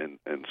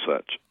and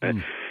such.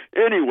 And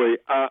anyway,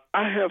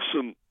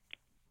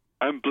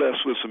 I'm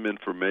blessed with some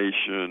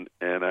information,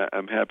 and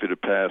I'm happy to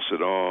pass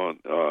it on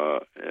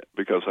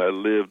because I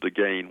lived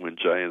again when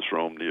giants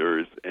roamed the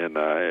earth, and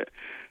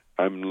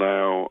I'm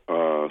now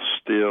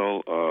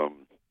still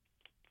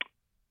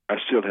I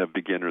still have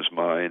beginner's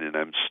mind, and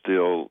I'm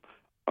still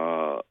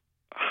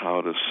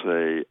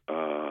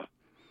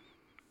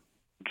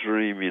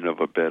dreaming of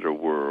a better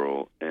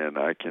world, and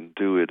I can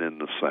do it in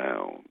the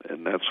sound,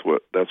 and that's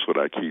what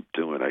I keep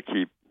doing. I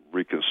keep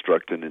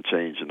reconstructing and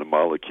changing the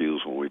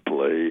molecules when we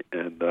play.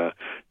 And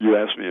you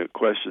asked me a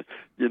question.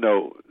 It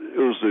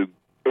was the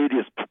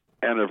 80th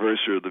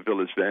anniversary of the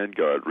Village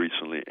Vanguard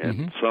recently,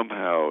 and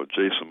somehow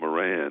Jason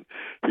Moran,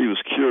 he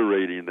was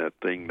curating that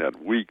thing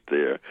that week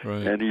there,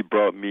 right. And he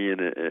brought me in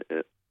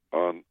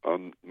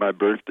on my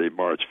birthday,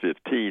 March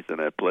 15th, and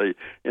I played.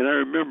 And I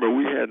remember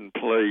we hadn't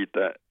played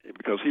that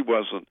because he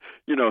wasn't,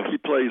 he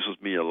plays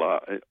with me a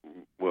lot.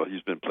 Well,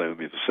 he's been playing with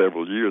me for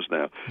several years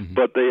now.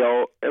 But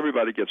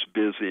everybody gets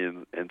busy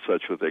and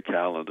such with their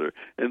calendar.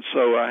 And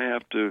so I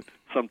have to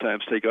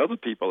sometimes take other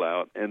people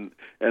out, and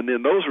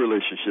then those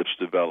relationships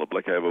develop.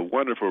 Like I have a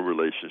wonderful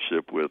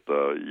relationship with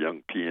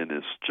young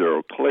pianist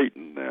Gerald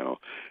Clayton now,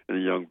 and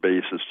a young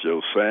bassist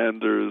Joe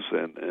Sanders,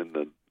 and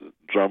the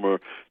drummer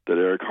that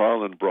Eric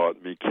Harlan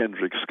brought me,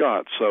 Kendrick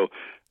Scott. So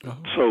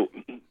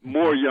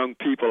more young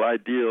people,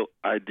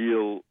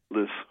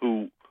 idealists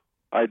who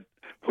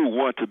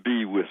want to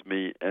be with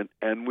me,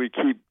 and we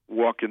keep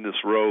walking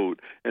this road.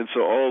 And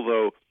so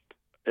although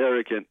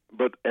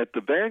but at the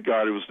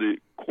Vanguard it was the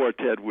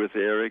quartet with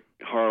Eric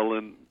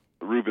Harlan,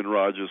 Reuben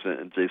Rogers,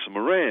 and Jason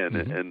Moran,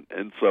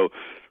 and so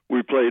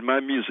we played my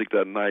music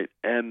that night,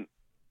 and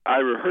I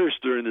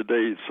rehearsed during the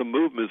day some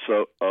movements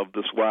of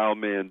this Wild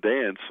Man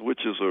Dance,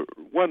 which is a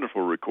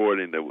wonderful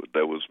recording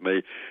that was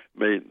made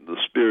in the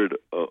spirit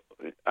of.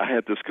 I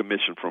had this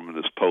commission from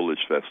this Polish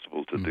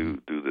festival to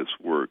do this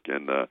work,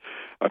 and I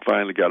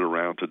finally got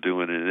around to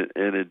doing it,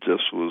 and it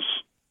just was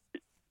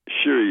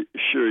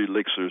sheer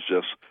elixirs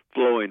just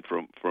flowing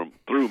from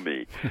through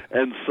me.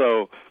 And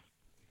so,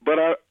 but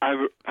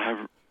I've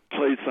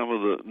played some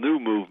of the new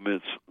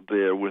movements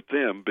there with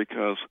them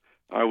because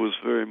I was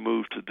very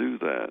moved to do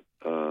that.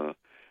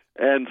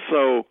 And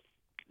so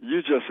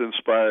you just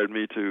inspired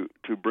me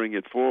to bring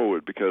it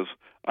forward because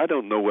I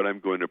don't know what I'm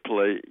going to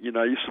play.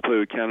 I used to play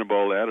with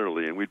Cannonball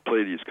Adderley, and we'd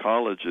play these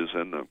colleges,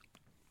 and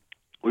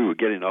we were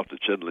getting off the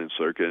Chitlin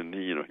circuit, and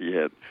he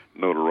had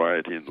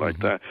notoriety and like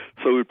that.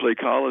 So we'd play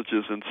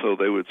colleges, and so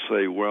they would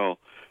say, well,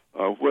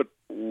 what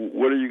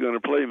are you going to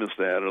play, Mr.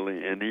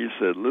 Adderley? And he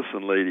said,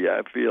 listen, lady,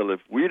 I feel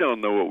if we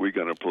don't know what we're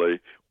going to play,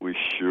 we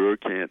sure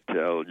can't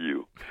tell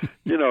you.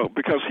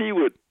 Because he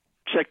would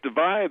check the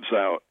vibes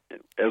out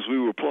as we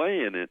were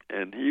playing it,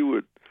 and he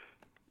would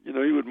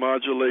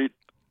modulate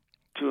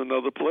to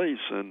another place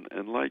and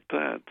like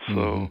that.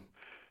 So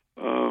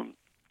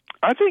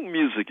I think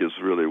music is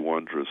really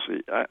wondrous.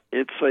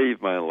 It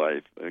saved my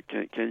life.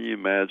 Can you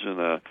imagine?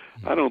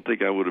 I don't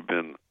think I would have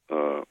been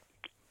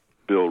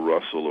Bill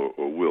Russell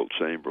or Wilt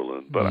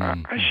Chamberlain, but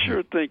I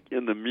sure think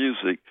in the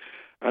music,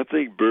 I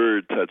think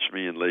Bird touched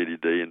me in Lady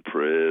Day and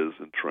Prez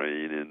and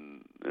Train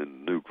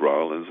and Nuke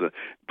Rollins.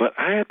 But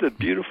I had the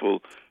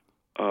beautiful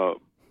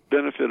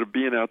benefit of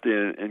being out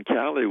there in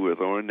Cali with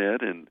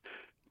Ornette, and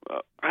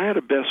I had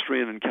a best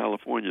friend in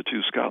California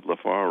too, Scott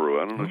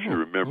LaFaro. I don't know if you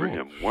remember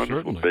him.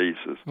 Wonderful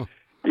bassist.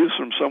 He was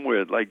from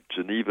somewhere like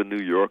Geneva, New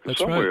York, or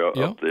somewhere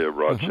up there,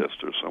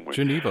 Rochester, somewhere.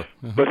 Geneva.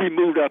 But he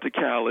moved out to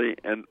Cali,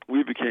 and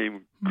we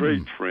became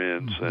great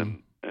friends.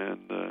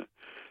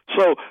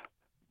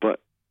 But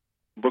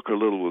Booker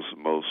Little was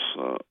the most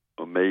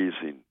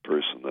amazing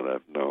person that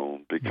I've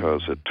known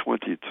because at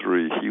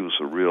 23, he was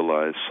a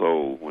realized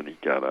soul when he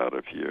got out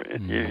of here.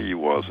 And here he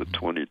was at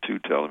 22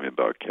 telling me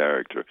about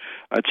character.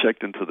 I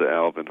checked into the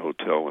Alvin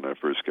Hotel when I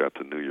first got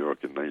to New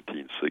York in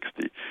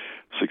 1960,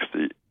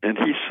 and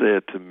he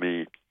said to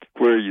me,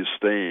 where are you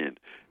staying?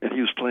 And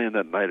he was playing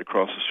that night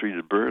across the street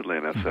at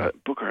Birdland. I said,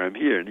 Booker, I'm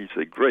here. And he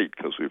said, great,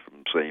 because we're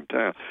from the same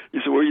town. He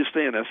said, where are you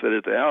staying? I said,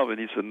 at the Alvin.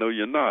 He said, no,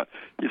 you're not.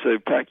 He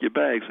said, pack your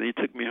bags. And he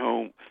took me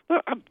home.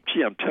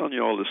 I'm telling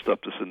you all this stuff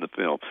that's in the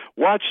film.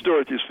 Watch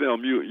Dorothy's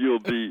film. You'll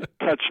be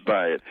touched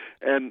by it.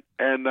 And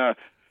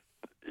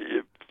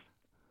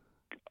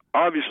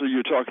obviously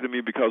you're talking to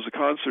me because the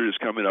concert is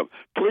coming up.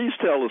 Please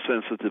tell the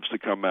Sensitives to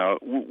come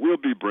out. We'll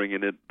be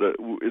bringing it.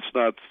 It's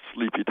not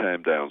Sleepy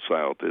Time Down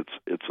South.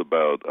 It's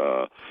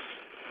about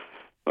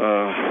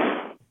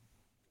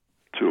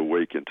to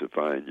awaken, to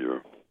find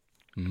your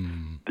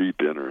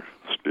deep inner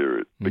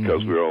spirit,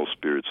 because we're all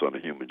spirits on a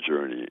human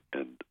journey.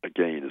 And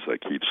again, as I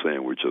keep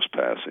saying, we're just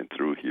passing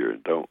through here,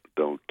 and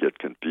don't get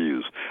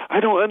confused. I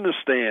don't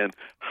understand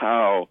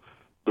how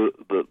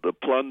the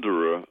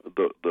plunderer,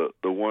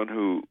 the one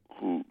who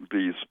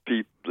these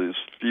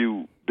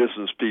few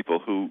business people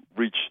who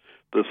reach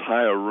this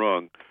higher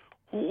rung,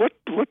 what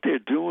they're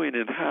doing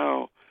and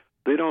how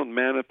they don't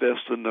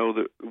manifest to know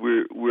that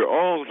we're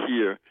all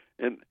here.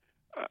 And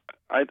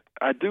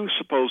I do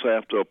suppose I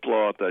have to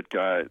applaud that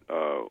guy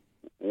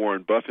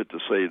Warren Buffett to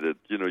say that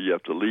you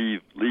have to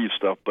leave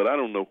stuff, but I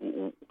don't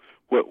know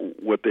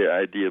what their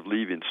idea of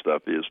leaving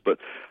stuff is. But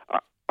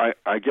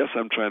I guess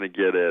I'm trying to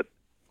get at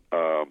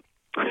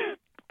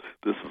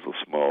this is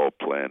a small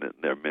planet,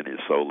 and there are many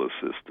solar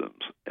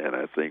systems, and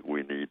I think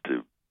we need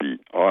to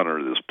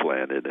honor this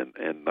planet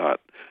and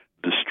not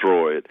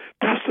destroy it.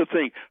 That's the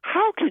thing.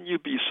 How can you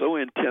be so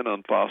intent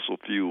on fossil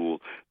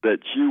fuel that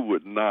you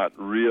would not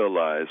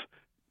realize?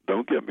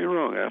 Don't get me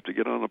wrong, I have to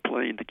get on a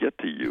plane to get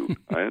to you.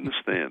 I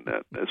understand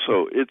that.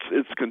 So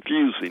it's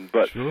confusing,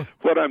 but sure.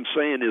 What I'm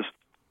saying is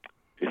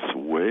it's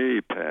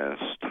way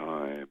past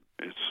time.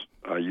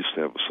 I used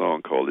to have a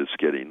song called "It's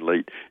Getting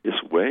Late."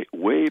 It's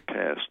way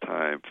past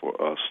time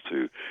for us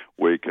to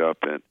wake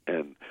up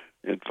and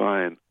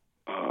find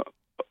a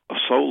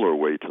solar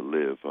way to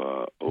live,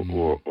 or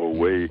a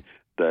way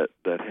that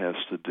has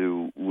to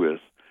do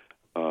with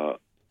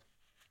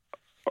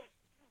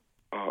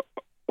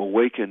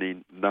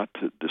awakening not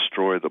to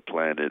destroy the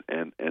planet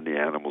and the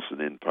animals and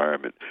the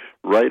environment.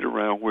 Right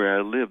around where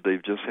I live,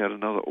 they've just had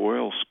another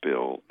oil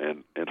spill,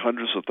 and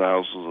hundreds of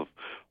thousands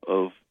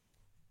of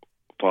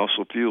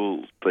fossil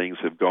fuel things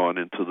have gone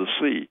into the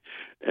sea,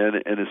 and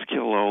it's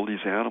killed all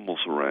these animals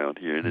around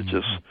here, and it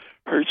just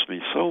hurts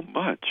me so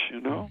much,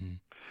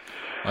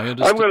 I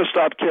understand. I'm going to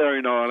stop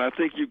carrying on. I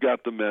think you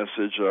got the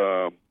message.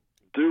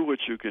 Do what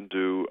you can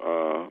do,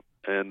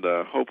 and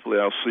hopefully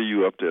I'll see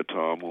you up there,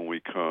 Tom, when we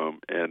come.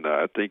 And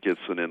I think it's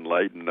an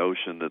enlightened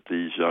notion that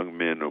these young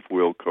men of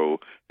Wilco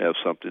have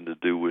something to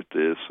do with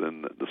this.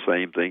 And the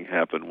same thing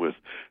happened with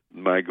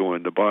my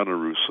going to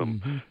Bonnaroo.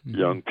 Some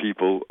young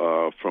people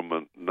from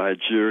a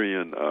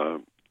Nigerian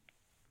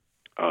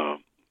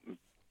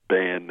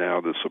band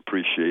now that's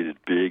appreciated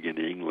big in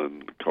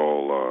England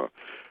called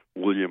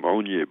William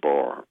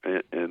Onyebar,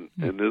 and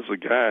there's a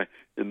guy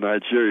in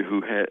Nigeria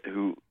who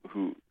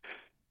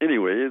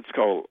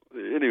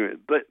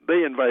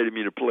they invited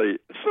me to play.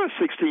 It's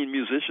 16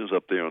 musicians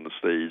up there on the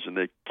stage, and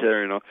they're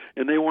carrying on,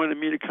 and they wanted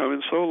me to come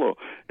in solo.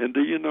 And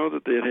do you know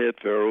that they had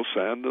Pharoah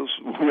Sanders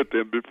with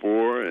them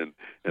before, and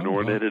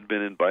Ornette had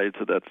been invited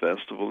to that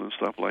festival and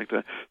stuff like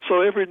that.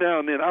 So every now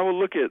and then I will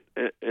look at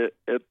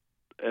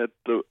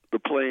the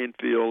playing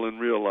field and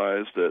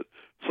realize that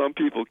some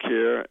people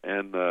care,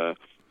 and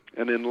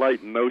an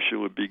enlightened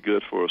notion would be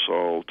good for us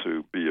all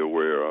to be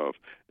aware of.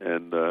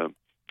 And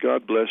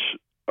God bless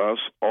us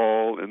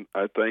all, and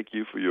I thank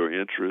you for your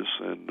interest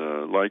and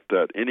like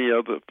that. Any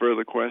other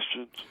further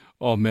questions?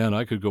 Oh, man,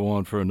 I could go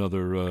on for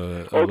another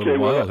little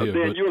while here.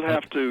 Then you'll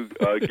have to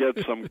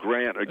get some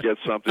grant or get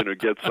something or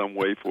get some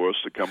way for us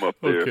to come up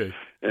there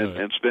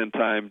and spend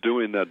time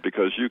doing that,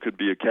 because you could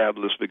be a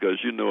catalyst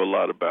because you know a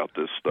lot about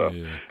this stuff.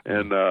 Yeah.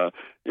 And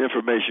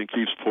information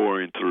keeps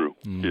pouring through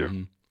here.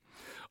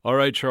 All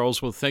right,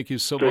 Charles. Well, thank you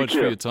so much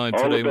for your time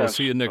today. We'll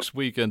see you next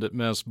weekend at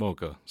Mass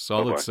Mocha.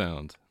 Solid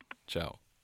Sound. Ciao.